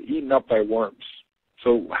be eaten up by worms.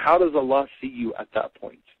 So how does Allah see you at that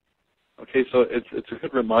point? Okay, so it's a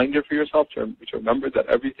good reminder for yourself to remember that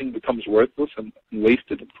everything becomes worthless and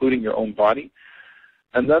wasted, including your own body.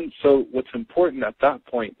 And then, so what's important at that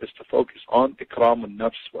point is to focus on ikram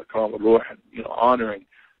al-nafs wa ikram al-ruh, honoring,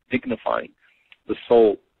 dignifying the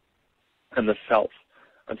soul and the self.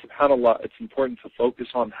 And subhanAllah, it's important to focus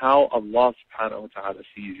on how Allah subhanahu wa ta'ala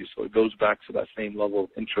sees you. So it goes back to that same level of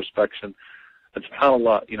introspection. And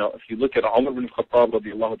subhanAllah, if you look at Umar ibn Khattab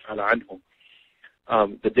radiallahu ta'ala anhu,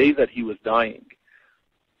 the day that he was dying,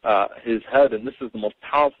 his head, and this is the most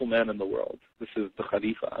powerful man in the world. This is the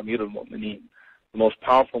Khalifa, Amir al-Mu'mineen, the most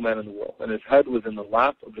powerful man in the world. And his head was in the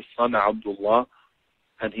lap of his son Abdullah.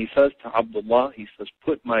 And he says to Abdullah, he says,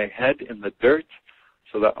 put my head in the dirt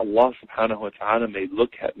so that Allah subhanahu wa ta'ala may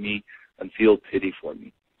look at me and feel pity for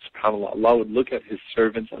me. SubhanAllah, Allah would look at his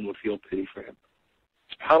servants and would feel pity for him.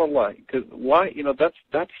 SubhanAllah, because why?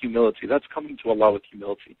 That's humility. That's coming to Allah with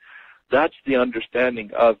humility. That's the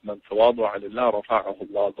understanding of man tawadu'a lillah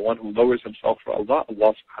rafa'ahu Allah. The one who lowers himself for Allah,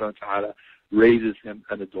 Allah subhanahu wa ta'ala raises him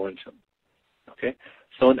and adorns him. Okay?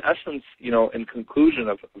 So in essence, in conclusion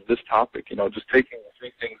of this topic, just taking the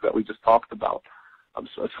three things that we just talked about,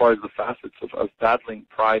 so as far as the facets of battling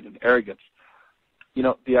pride and arrogance,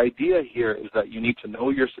 the idea here is that you need to know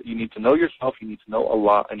yourself, you need to know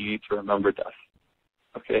Allah, and you need to remember death.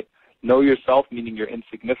 Okay? Know yourself, meaning your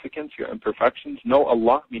insignificance, your imperfections. Know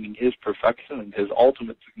Allah, meaning His perfection and His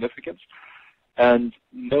ultimate significance. And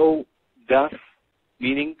know death,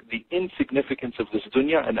 meaning the insignificance of this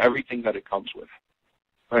dunya and everything that it comes with.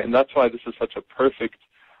 Right? And that's why this is such a perfect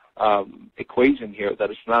equation here that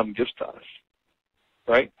Islam gives to us.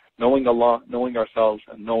 Right? Knowing Allah, knowing ourselves,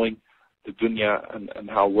 and knowing the dunya and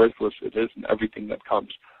how worthless it is and everything that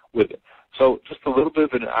comes with it. So just a little bit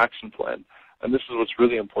of an action plan. And this is what's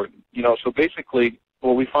really important. So basically,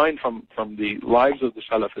 what we find from the lives of the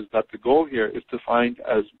Salaf is that the goal here is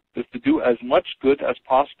to do as much good as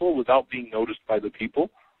possible without being noticed by the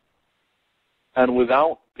people and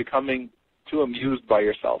without becoming too amused by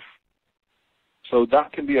yourself. So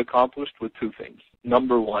that can be accomplished with two things.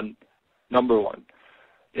 Number one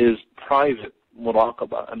is private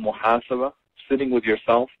muraqabah and muhasabah, sitting with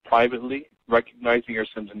yourself privately, recognizing your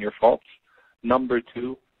sins and your faults. Number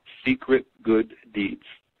two, secret good deeds.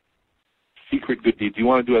 Secret good deeds. You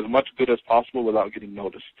want to do as much good as possible without getting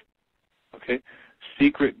noticed. Okay?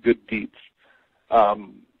 Secret good deeds.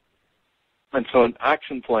 And so an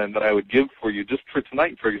action plan that I would give for you just for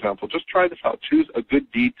tonight, for example, just try this out. Choose a good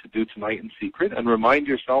deed to do tonight in secret and remind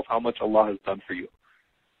yourself how much Allah has done for you.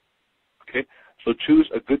 Okay? So choose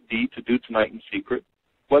a good deed to do tonight in secret,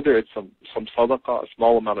 whether it's some sadaqah, a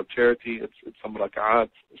small amount of charity, it's some rak'at,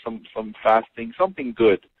 some fasting, something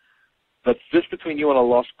good that's just between you and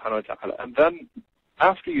Allah subhanahu wa ta'ala. And then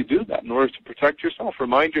after you do that, in order to protect yourself,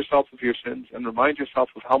 remind yourself of your sins and remind yourself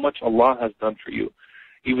of how much Allah has done for you,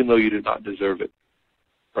 even though you did not deserve it.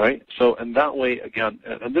 Right? So in that way, again,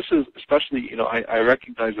 and this is especially, I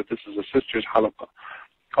recognize that this is a sister's halaqa.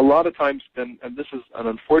 A lot of times, and this is an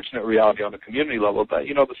unfortunate reality on a community level, that,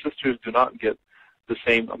 the sisters do not get the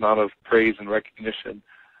same amount of praise and recognition,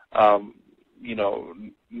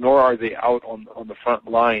 nor are they out on the front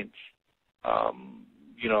lines, as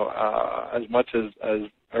much as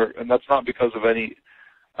and that's not because of any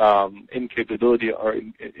incapability or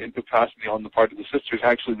incapacity on the part of the sisters.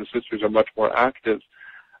 Actually, the sisters are much more active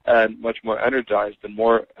and much more energized and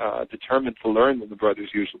more determined to learn than the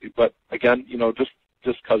brothers usually. But again, just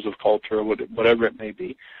because of culture or whatever it may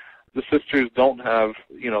be, the sisters don't have,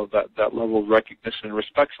 that level of recognition and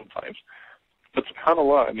respect sometimes. But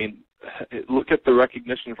subhanAllah, look at the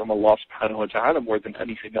recognition from Allah subhanahu wa ta'ala more than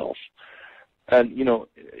anything else. And,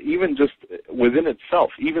 even just within itself,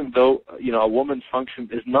 even though, a woman's function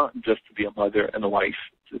is not just to be a mother and a wife,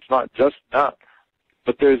 it's not just that,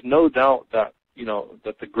 but there's no doubt that,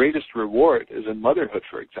 that the greatest reward is in motherhood,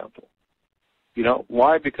 for example.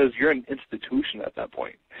 Why? Because you're an institution at that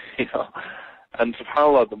point, And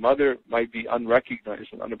subhanAllah, the mother might be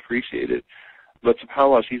unrecognized and unappreciated, but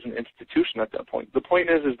subhanAllah, she's an institution at that point. The point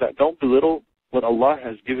is that don't belittle what Allah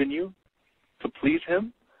has given you to please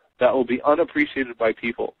Him. That will be unappreciated by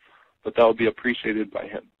people, but that will be appreciated by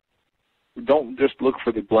Him. Don't just look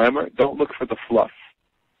for the glamour. Don't look for the fluff.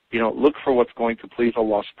 Look for what's going to please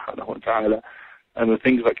Allah subhanahu wa ta'ala and the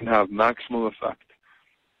things that can have maximum effect.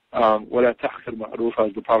 وَلَا تَحْقِرْ مَعْرُوفًا,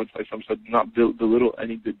 as the Prophet ﷺ said, do not belittle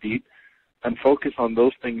any good deed, and focus on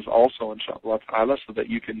those things also, inshaAllah ta'ala, so that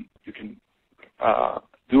you can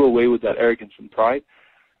do away with that arrogance and pride.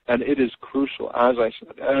 And it is crucial, as I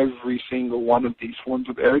said, every single one of these forms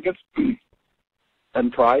of arrogance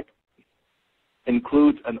and pride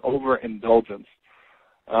includes an overindulgence.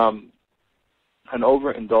 An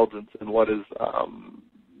overindulgence in what is,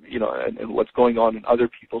 and what's going on in other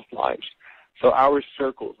people's lives. So our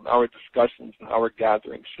circles and our discussions and our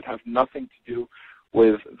gatherings should have nothing to do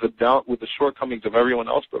with the shortcomings of everyone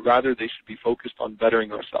else, but rather they should be focused on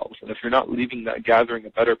bettering ourselves. And if you're not leaving that gathering a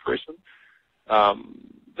better person,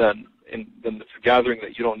 then it's a gathering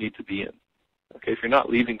that you don't need to be in. Okay, if you're not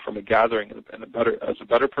leaving from a gathering as a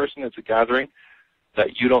better person, it's a gathering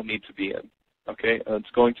that you don't need to be in. Okay, and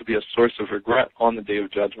it's going to be a source of regret on the Day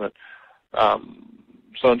of Judgment.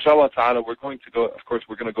 So inshallah ta'ala, we're going to go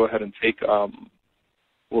ahead and take,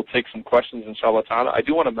 we'll take some questions inshallah ta'ala. I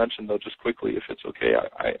do want to mention though, just quickly, if it's okay,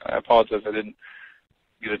 I apologize, I didn't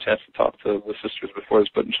get a chance to talk to the sisters before this,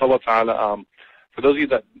 but inshallah ta'ala, for those of you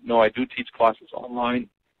that know, I do teach classes online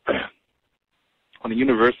on a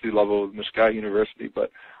university level with Mishkai University,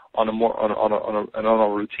 but on a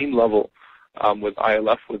routine level, with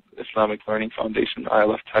ILF, with Islamic Learning Foundation,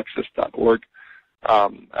 ilftexas.org.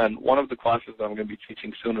 And one of the classes that I'm going to be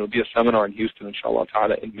teaching soon, it'll be a seminar in Houston, inshallah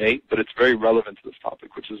ta'ala, in May, but it's very relevant to this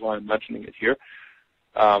topic, which is why I'm mentioning it here,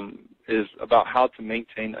 is about how to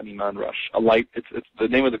maintain an Iman rush. It's the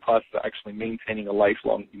name of the class is actually maintaining a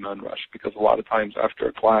lifelong Iman rush, because a lot of times after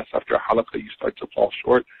a class, after a Halaqa, you start to fall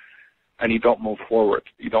short and you don't move forward.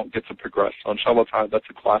 You don't get to progress. So inshallah ta'ala, that's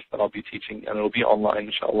a class that I'll be teaching, and it'll be online,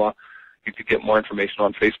 inshallah. You could get more information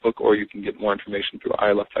on Facebook, or you can get more information through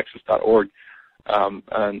ilftexas.org.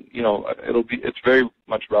 And you know, it's very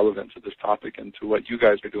much relevant to this topic and to what you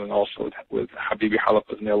guys are doing also with Habibi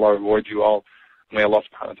Halaqas. May Allah reward you all. May Allah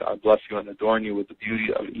subhanahu wa ta'ala bless you and adorn you with the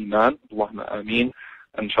beauty of Iman. Allahumma ameen.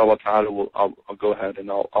 And inshallah ta'ala, I'll go ahead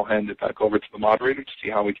and I'll hand it back over to the moderator to see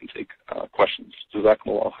how we can take questions.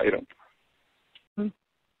 Jazakumullahu khairan.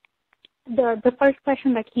 The first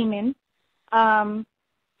question that came in,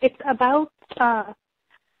 it's about,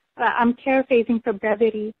 I'm paraphrasing for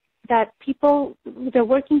brevity, that people, they're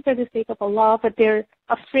working for the sake of Allah, but they're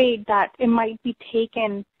afraid that it might be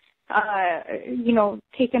taken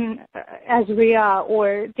taken as riya,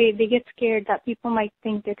 or they get scared that people might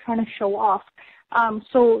think they're trying to show off.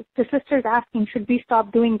 So the sister's asking, should we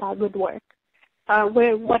stop doing that good work? How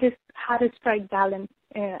to strike balance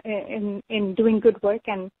in doing good work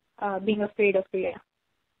and being afraid of riya?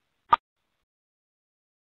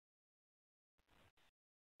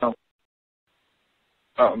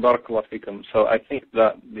 Barakallahu feekum. So I think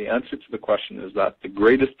that the answer to the question is that the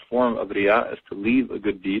greatest form of riya is to leave a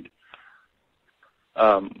good deed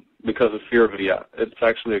because of fear of riya. It's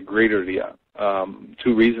actually a greater riya.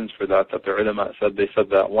 Two reasons for that the ulama said. They said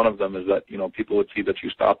that one of them is that, people would see that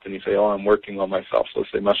you stopped and you say, oh, I'm working on myself. So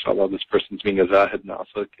say, mashallah, this person's being a zahid now.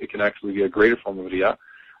 So it can actually be a greater form of riya.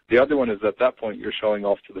 The other one is at that point you're showing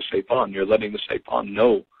off to the shaitan. You're letting the shaitan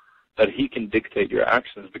know that he can dictate your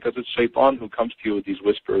actions, because it's shaitan who comes to you with these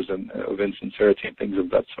whispers and of insincerity and things of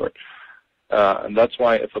that sort. And that's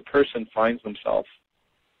why if a person finds themselves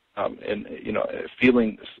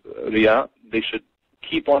feeling riya, they should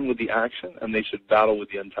keep on with the action and they should battle with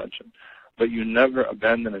the intention. But you never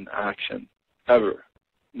abandon an action, ever.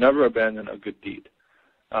 Never abandon a good deed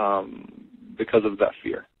because of that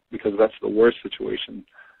fear, because that's the worst situation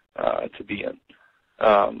to be in.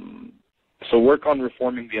 So work on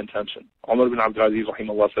reforming the intention. Umar ibn Abdul Aziz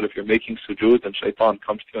rahimahullah said, if you're making sujood and shaitan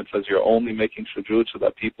comes to you and says you're only making sujood so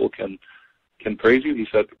that people can praise you, he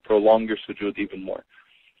said, prolong your sujood even more.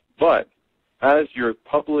 But as your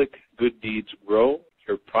public good deeds grow,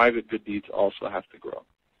 your private good deeds also have to grow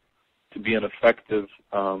to be an effective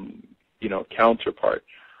counterpart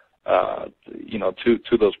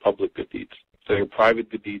to those public good deeds. So your private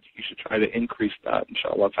good deeds, you should try to increase that,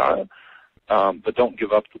 inshallah ta'ala. But don't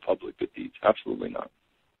give up the public good deeds. Absolutely not.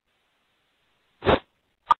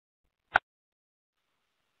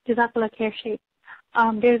 Jazakallah khair, Shaykh.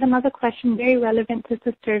 There's another question very relevant to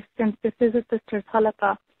sisters, since this is a sister's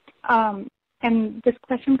halaqa. And this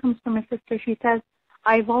question comes from a sister. She says,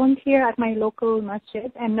 I volunteer at my local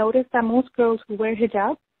masjid and notice that most girls who wear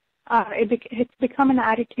hijab, it's become an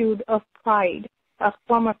attitude of pride, a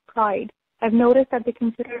form of pride. I've noticed that they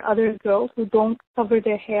consider other girls who don't cover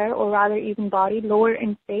their hair, or rather even body, lower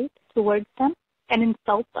in faith towards them and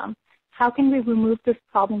insult them. How can we remove this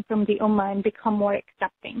problem from the ummah and become more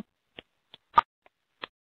accepting?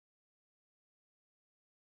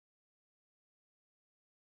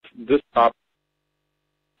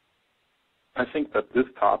 I think that this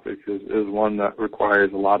topic is one that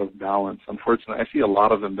requires a lot of balance. Unfortunately, I see a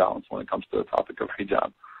lot of imbalance when it comes to the topic of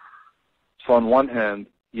hijab. So on one hand,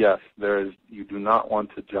 yes, you do not want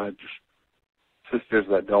to judge sisters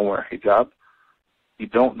that don't wear hijab. You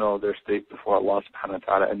don't know their state before Allah subhanahu wa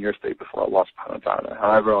ta'ala and your state before Allah subhanahu wa ta'ala.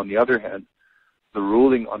 However, on the other hand, the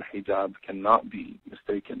ruling on hijab cannot be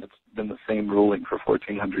mistaken. It's been the same ruling for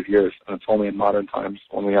 1400 years, and it's only in modern times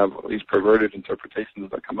when we have these perverted interpretations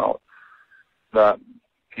that come out that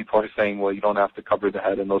people are saying, well, you don't have to cover the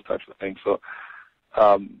head and those types of things. So,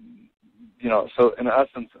 so in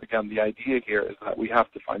essence, again, the idea here is that we have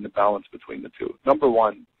to find the balance between the two. Number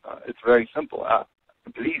one, it's very simple.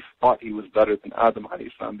 Iblis thought he was better than Adam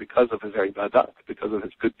alayhi salam because of his ibadat, because of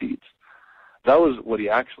his good deeds. That was what he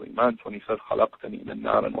actually meant when he said, خَلَقْتَنِي مِنْ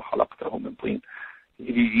نَارٍ وَخَلَقْتَهُ مِنْ طِينٍ.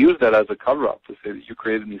 He used that as a cover-up to say that you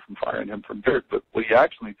created me from fire and him from dirt. But what he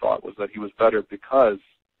actually thought was that he was better because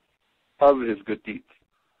of his good deeds.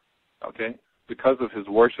 Okay? Because of his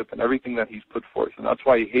worship and everything that he's put forth. And that's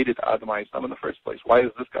why he hated Adam alayhi salam in the first place. Why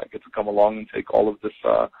does this guy get to come along and take all of this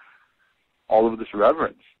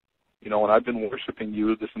reverence? When I've been worshiping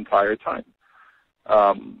you this entire time.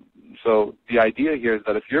 So the idea here is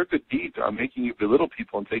that if your good deeds are making you belittle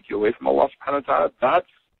people and take you away from Allah subhanahu wa ta'ala, that's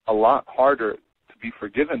a lot harder to be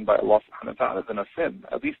forgiven by Allah subhanahu wa ta'ala than a sin.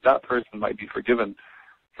 At least that person might be forgiven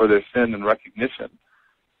for their sin and recognition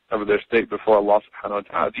of their state before Allah subhanahu wa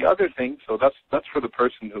ta'ala. The other thing, so that's for the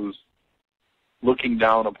person who's looking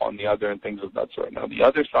down upon the other and things of that sort. Now the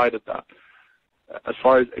other side of that, as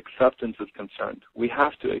far as acceptance is concerned, we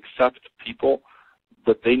have to accept people,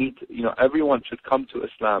 but they need to, everyone should come to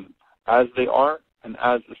Islam as they are and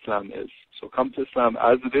as Islam is. So come to Islam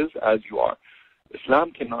as it is, as you are.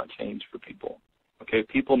 Islam cannot change for people. Okay,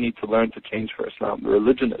 people need to learn to change for Islam. The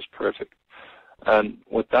religion is perfect. And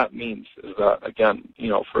what that means is that, again,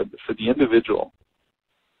 for the individual,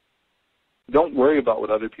 don't worry about what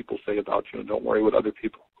other people say about you, and don't worry what other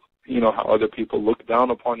people, how other people look down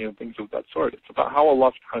upon you and things of that sort. It's about how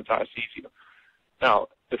Allah subhanahu wa ta'ala sees you. Now,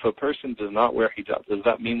 if a person does not wear hijab, does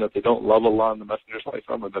that mean that they don't love Allah and the Messenger sallallahu alaihi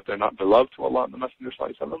wasallam, or that they're not beloved to Allah and the Messenger sallallahu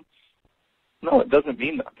alaihi wasallam? No, it doesn't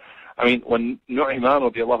mean that. I mean, when Nu'ayman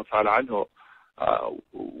radiallahu ta'ala anhu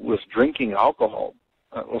was drinking alcohol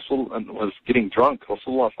and was getting drunk,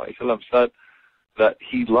 Rasulullah sallallahu alaihi wasallam said that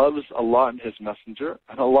he loves Allah and His Messenger,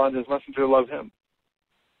 and Allah and His Messenger love him.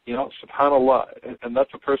 Subhanallah, and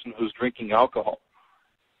that's a person who's drinking alcohol.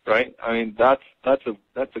 Right? I mean, that's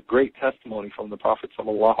a great testimony from the Prophet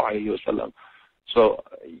sallallahu alaihi wasallam. So,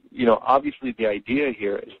 obviously the idea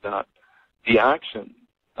here is that the action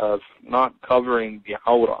of not covering the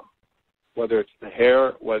awrah, whether it's the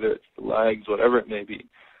hair, whether it's the legs, whatever it may be,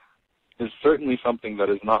 is certainly something that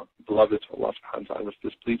is not beloved to Allah subhanahu wa ta'ala, it's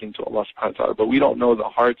displeasing to Allah subhanahu wa ta'ala. But we don't know the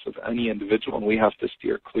hearts of any individual, and we have to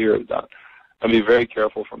steer clear of that and be very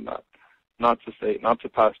careful from that. Not to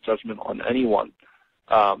pass judgment on anyone,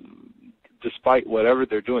 despite whatever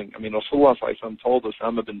they're doing. I mean, Rasulullah told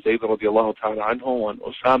Usama bin Zayd radiallahu ta'ala anhu, when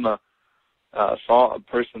Usama saw a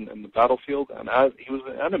person in the battlefield, and as he was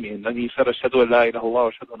an enemy, and then he said, Ashhadu an la ilaha illallah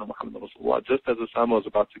wa ashhadu anna Muhammadan Rasulullah, just as Usama was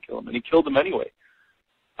about to kill him, and he killed him anyway.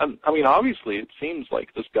 And I mean, obviously, it seems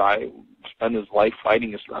like this guy spent his life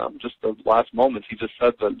fighting Islam. Just the last moments, he just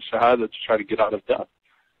said the shahada to try to get out of death.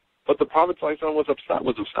 But the Prophet ﷺ was upset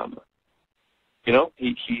with Usama.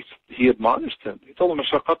 He admonished him. He told him,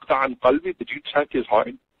 "Shaqaqta an qalbi," did you check his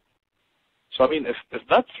heart? So I mean, if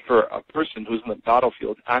that's for a person who's in the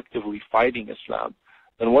battlefield actively fighting Islam,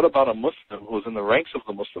 then what about a Muslim who's in the ranks of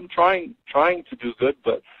the Muslim trying to do good,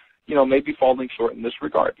 but maybe falling short in this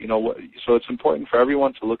regard? So it's important for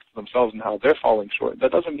everyone to look to themselves and how they're falling short.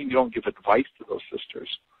 That doesn't mean you don't give advice to those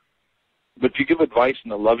sisters, but you give advice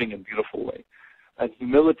in a loving and beautiful way. And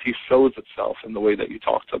humility shows itself in the way that you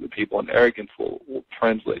talk to other people, and arrogance will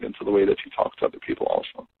translate into the way that you talk to other people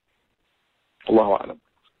also. Allahu A'lam.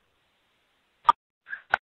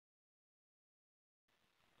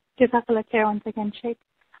 Jazakallah khair once again, Sheikh.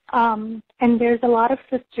 And there's a lot of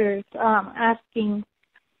sisters asking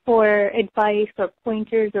for advice or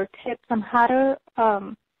pointers or tips on how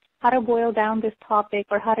to boil down this topic,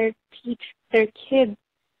 or how to teach their kids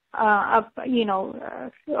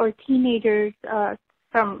or teenagers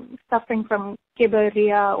from suffering from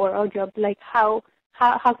kibriya or ujub. Like how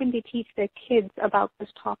can they teach their kids about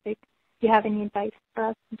this topic? Do you have any advice for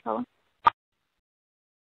us, inshallah?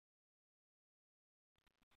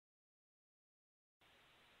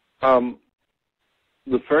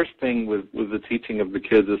 The first thing with the teaching of the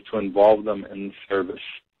kids is to involve them in service.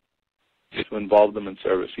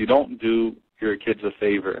 You don't do your kids a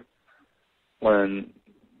favor when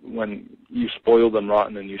you spoil them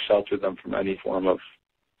rotten and you shelter them from any form of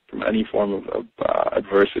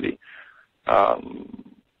adversity.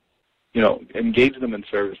 Engage them in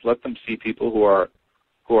service. Let them see people who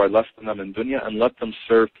are less than them in dunya, and let them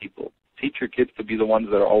serve people. Teach your kids to be the ones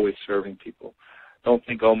that are always serving people. Don't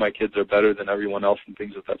think, oh, my kids are better than everyone else and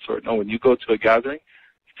things of that sort. No, when you go to a gathering,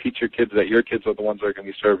 teach your kids that your kids are the ones that are going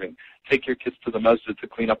to be serving. Take your kids to the masjid to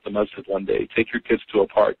clean up the masjid one day. Take your kids to a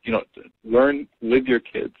park. Learn with your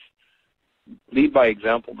kids. Lead by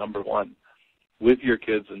example, number one. With your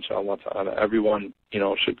kids, inshallah ta'ala, everyone,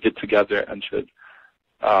 should get together and should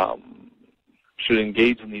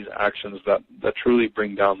engage in these actions that truly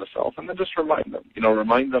bring down the self. And then just remind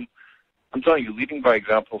them. I'm telling you, leading by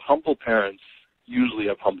example, humble parents usually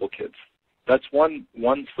have humble kids. That's one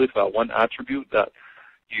sifa, one attribute that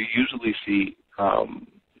you usually see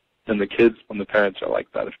in the kids when the parents are like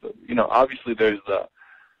that. Obviously there's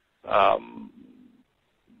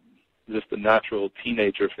just the natural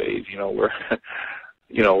teenager phase, where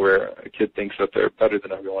where a kid thinks that they're better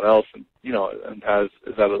than everyone else, and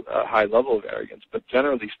is at a high level of arrogance. But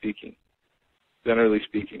generally speaking,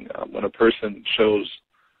 when a person shows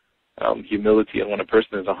humility, and when a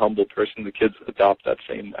person is a humble person, the kids adopt that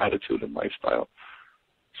same attitude and lifestyle.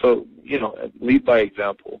 So, lead by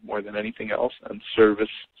example more than anything else, and service,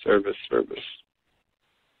 service, service.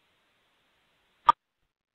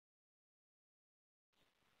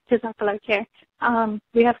 Jazakallah khair.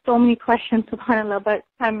 We have so many questions, subhanAllah, but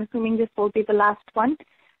I'm assuming this will be the last one,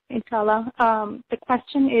 inshallah. The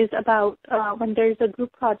question is about when there's a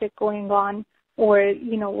group project going on, or,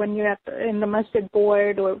 when you're in the masjid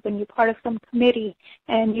board, or when you're part of some committee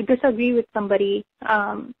and you disagree with somebody,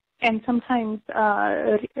 and sometimes,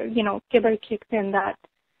 kibr kicks in that,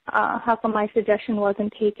 how come my suggestion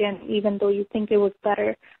wasn't taken even though you think it was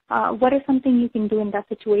better? What is something you can do in that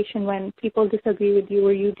situation when people disagree with you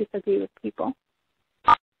or you disagree with people?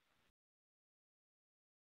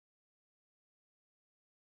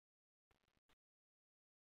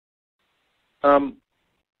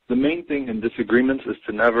 The main thing in disagreements is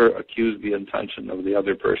to never accuse the intention of the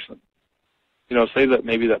other person. Say that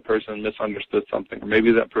maybe that person misunderstood something, or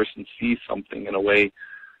maybe that person sees something in a way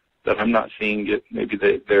that I'm not seeing it. Maybe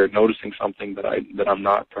they're noticing something that I'm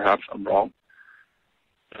not. Perhaps I'm wrong.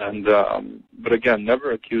 And but again,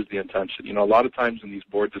 never accuse the intention. A lot of times in these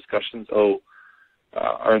board discussions, or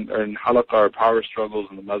in Halaqa or power struggles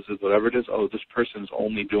in the masjid, whatever it is, this person's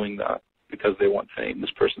only doing that because they want fame.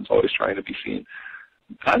 This person's always trying to be seen.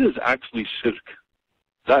 That is actually shirk.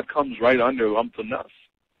 That comes right under Ghamtun Nas.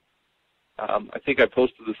 I think I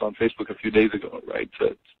posted this on Facebook a few days ago, right?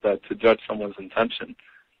 To judge someone's intention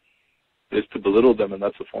is to belittle them, and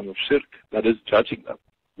that's a form of shirk. That is judging them.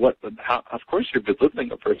 Of course you're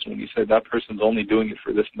belittling a person when you say that person's only doing it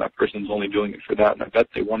for this and that person's only doing it for that, and I bet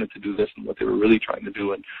they wanted to do this and what they were really trying to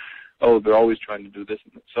do, and they're always trying to do this.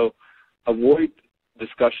 So avoid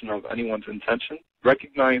discussion of anyone's intention.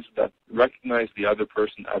 Recognize the other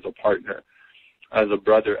person as a partner, as a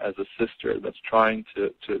brother, as a sister that's trying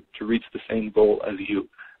to reach the same goal as you,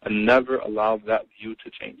 and never allow that view to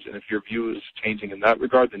change. And if your view is changing in that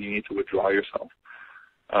regard, then you need to withdraw yourself.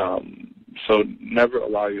 So never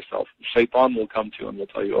allow yourself. Shaitan will come to you and will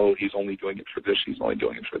tell you, he's only doing it for this, he's only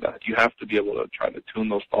doing it for that. You have to be able to try to tune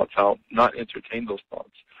those thoughts out, not entertain those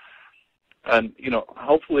thoughts. And,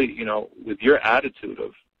 hopefully, with your attitude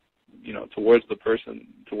of, towards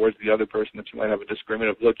the other person that you might have a disagreement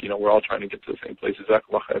of, look, we're all trying to get to the same place.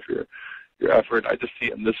 Jazakallah khair for your effort. I just see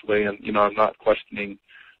it in this way, and, I'm not questioning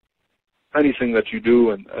anything that you do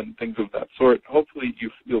and things of that sort. Hopefully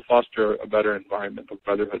you'll foster a better environment of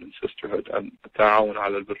brotherhood and sisterhood and ta'awun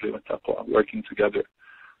ala al-birri wa taqwa, working together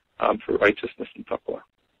for righteousness and taqwa.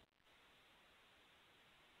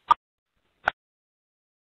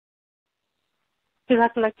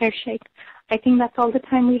 Jazakallah khair, Sheikh. I think that's all the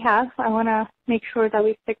time we have. I want to make sure that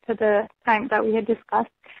we stick to the time that we had discussed.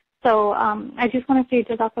 So I just want to say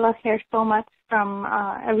Jazakallah khair so much from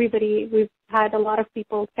everybody. We've had a lot of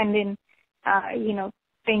people send in,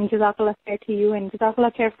 saying Jazakallah khair to you, and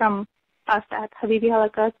Jazakallah khair from us at Habibi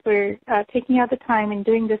Halaqas for taking out the time and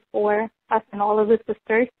doing this for us and all of the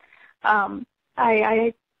sisters.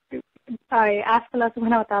 I ask Allah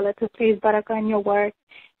subhanahu wa ta'ala to place barakah in your work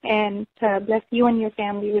and to bless you and your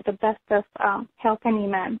family with the best of health and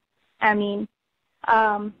iman. I mean,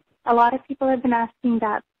 a lot of people have been asking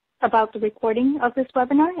that about the recording of this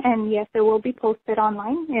webinar, and yes, it will be posted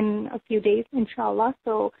online in a few days, inshallah.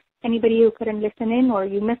 So anybody who couldn't listen in or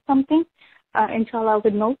you missed something, inshallah,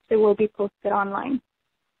 with notes, it will be posted online.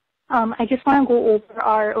 I just want to go over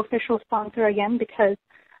our official sponsor again because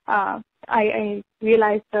I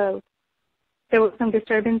realized there was some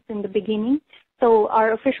disturbance in the beginning. So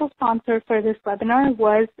our official sponsor for this webinar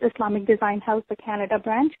was Islamic Design House, the Canada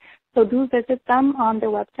branch. So do visit them on their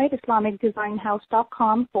website,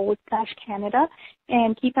 islamicdesignhouse.com/Canada,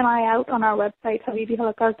 and keep an eye out on our website,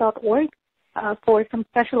 habibihalaqas.org, for some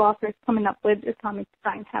special offers coming up with Islamic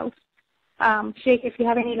Design House. Sheikh, if you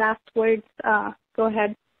have any last words, go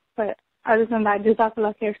ahead. But other than that,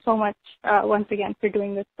 Jazakallah khair so much once again for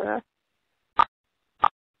doing this for us.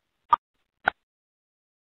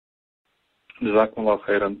 Jazakumullah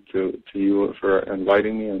khairan to you for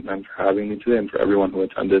inviting me and for having me today, and for everyone who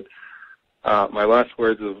attended. My last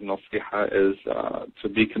words of nasiha is to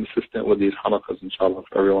be consistent with these halaqas, inshallah,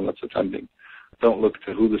 for everyone that's attending. Don't look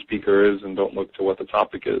to who the speaker is and don't look to what the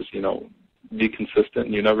topic is. Be consistent.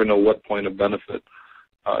 You never know what point of benefit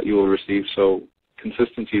you will receive. So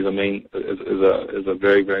consistency is a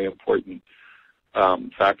very, very important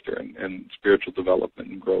factor in spiritual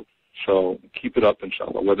development and growth. So keep it up,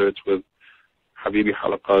 inshallah, whether it's with Habibi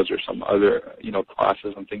Halaqas or some other,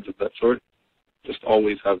 classes and things of that sort. Just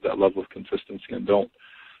always have that level of consistency, and don't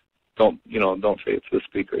say it's this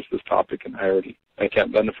speaker, it's this topic, and I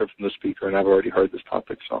can't benefit from this speaker, and I've already heard this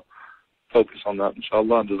topic. So focus on that,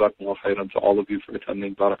 inshallah. And jazakumullah khairan to all of you for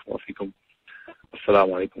attending. Barakallahu feekum.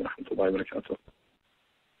 Assalamu alaikum wa rahmatullahi wa barakatuh.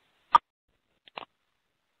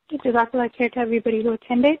 Jazakallah khair to everybody who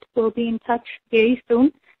attended. We'll be in touch very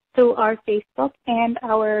soon through our Facebook and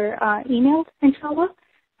our emails, inshallah.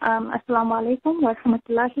 Assalamu alaikum wa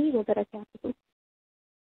rahmatullahi wa barakatuh.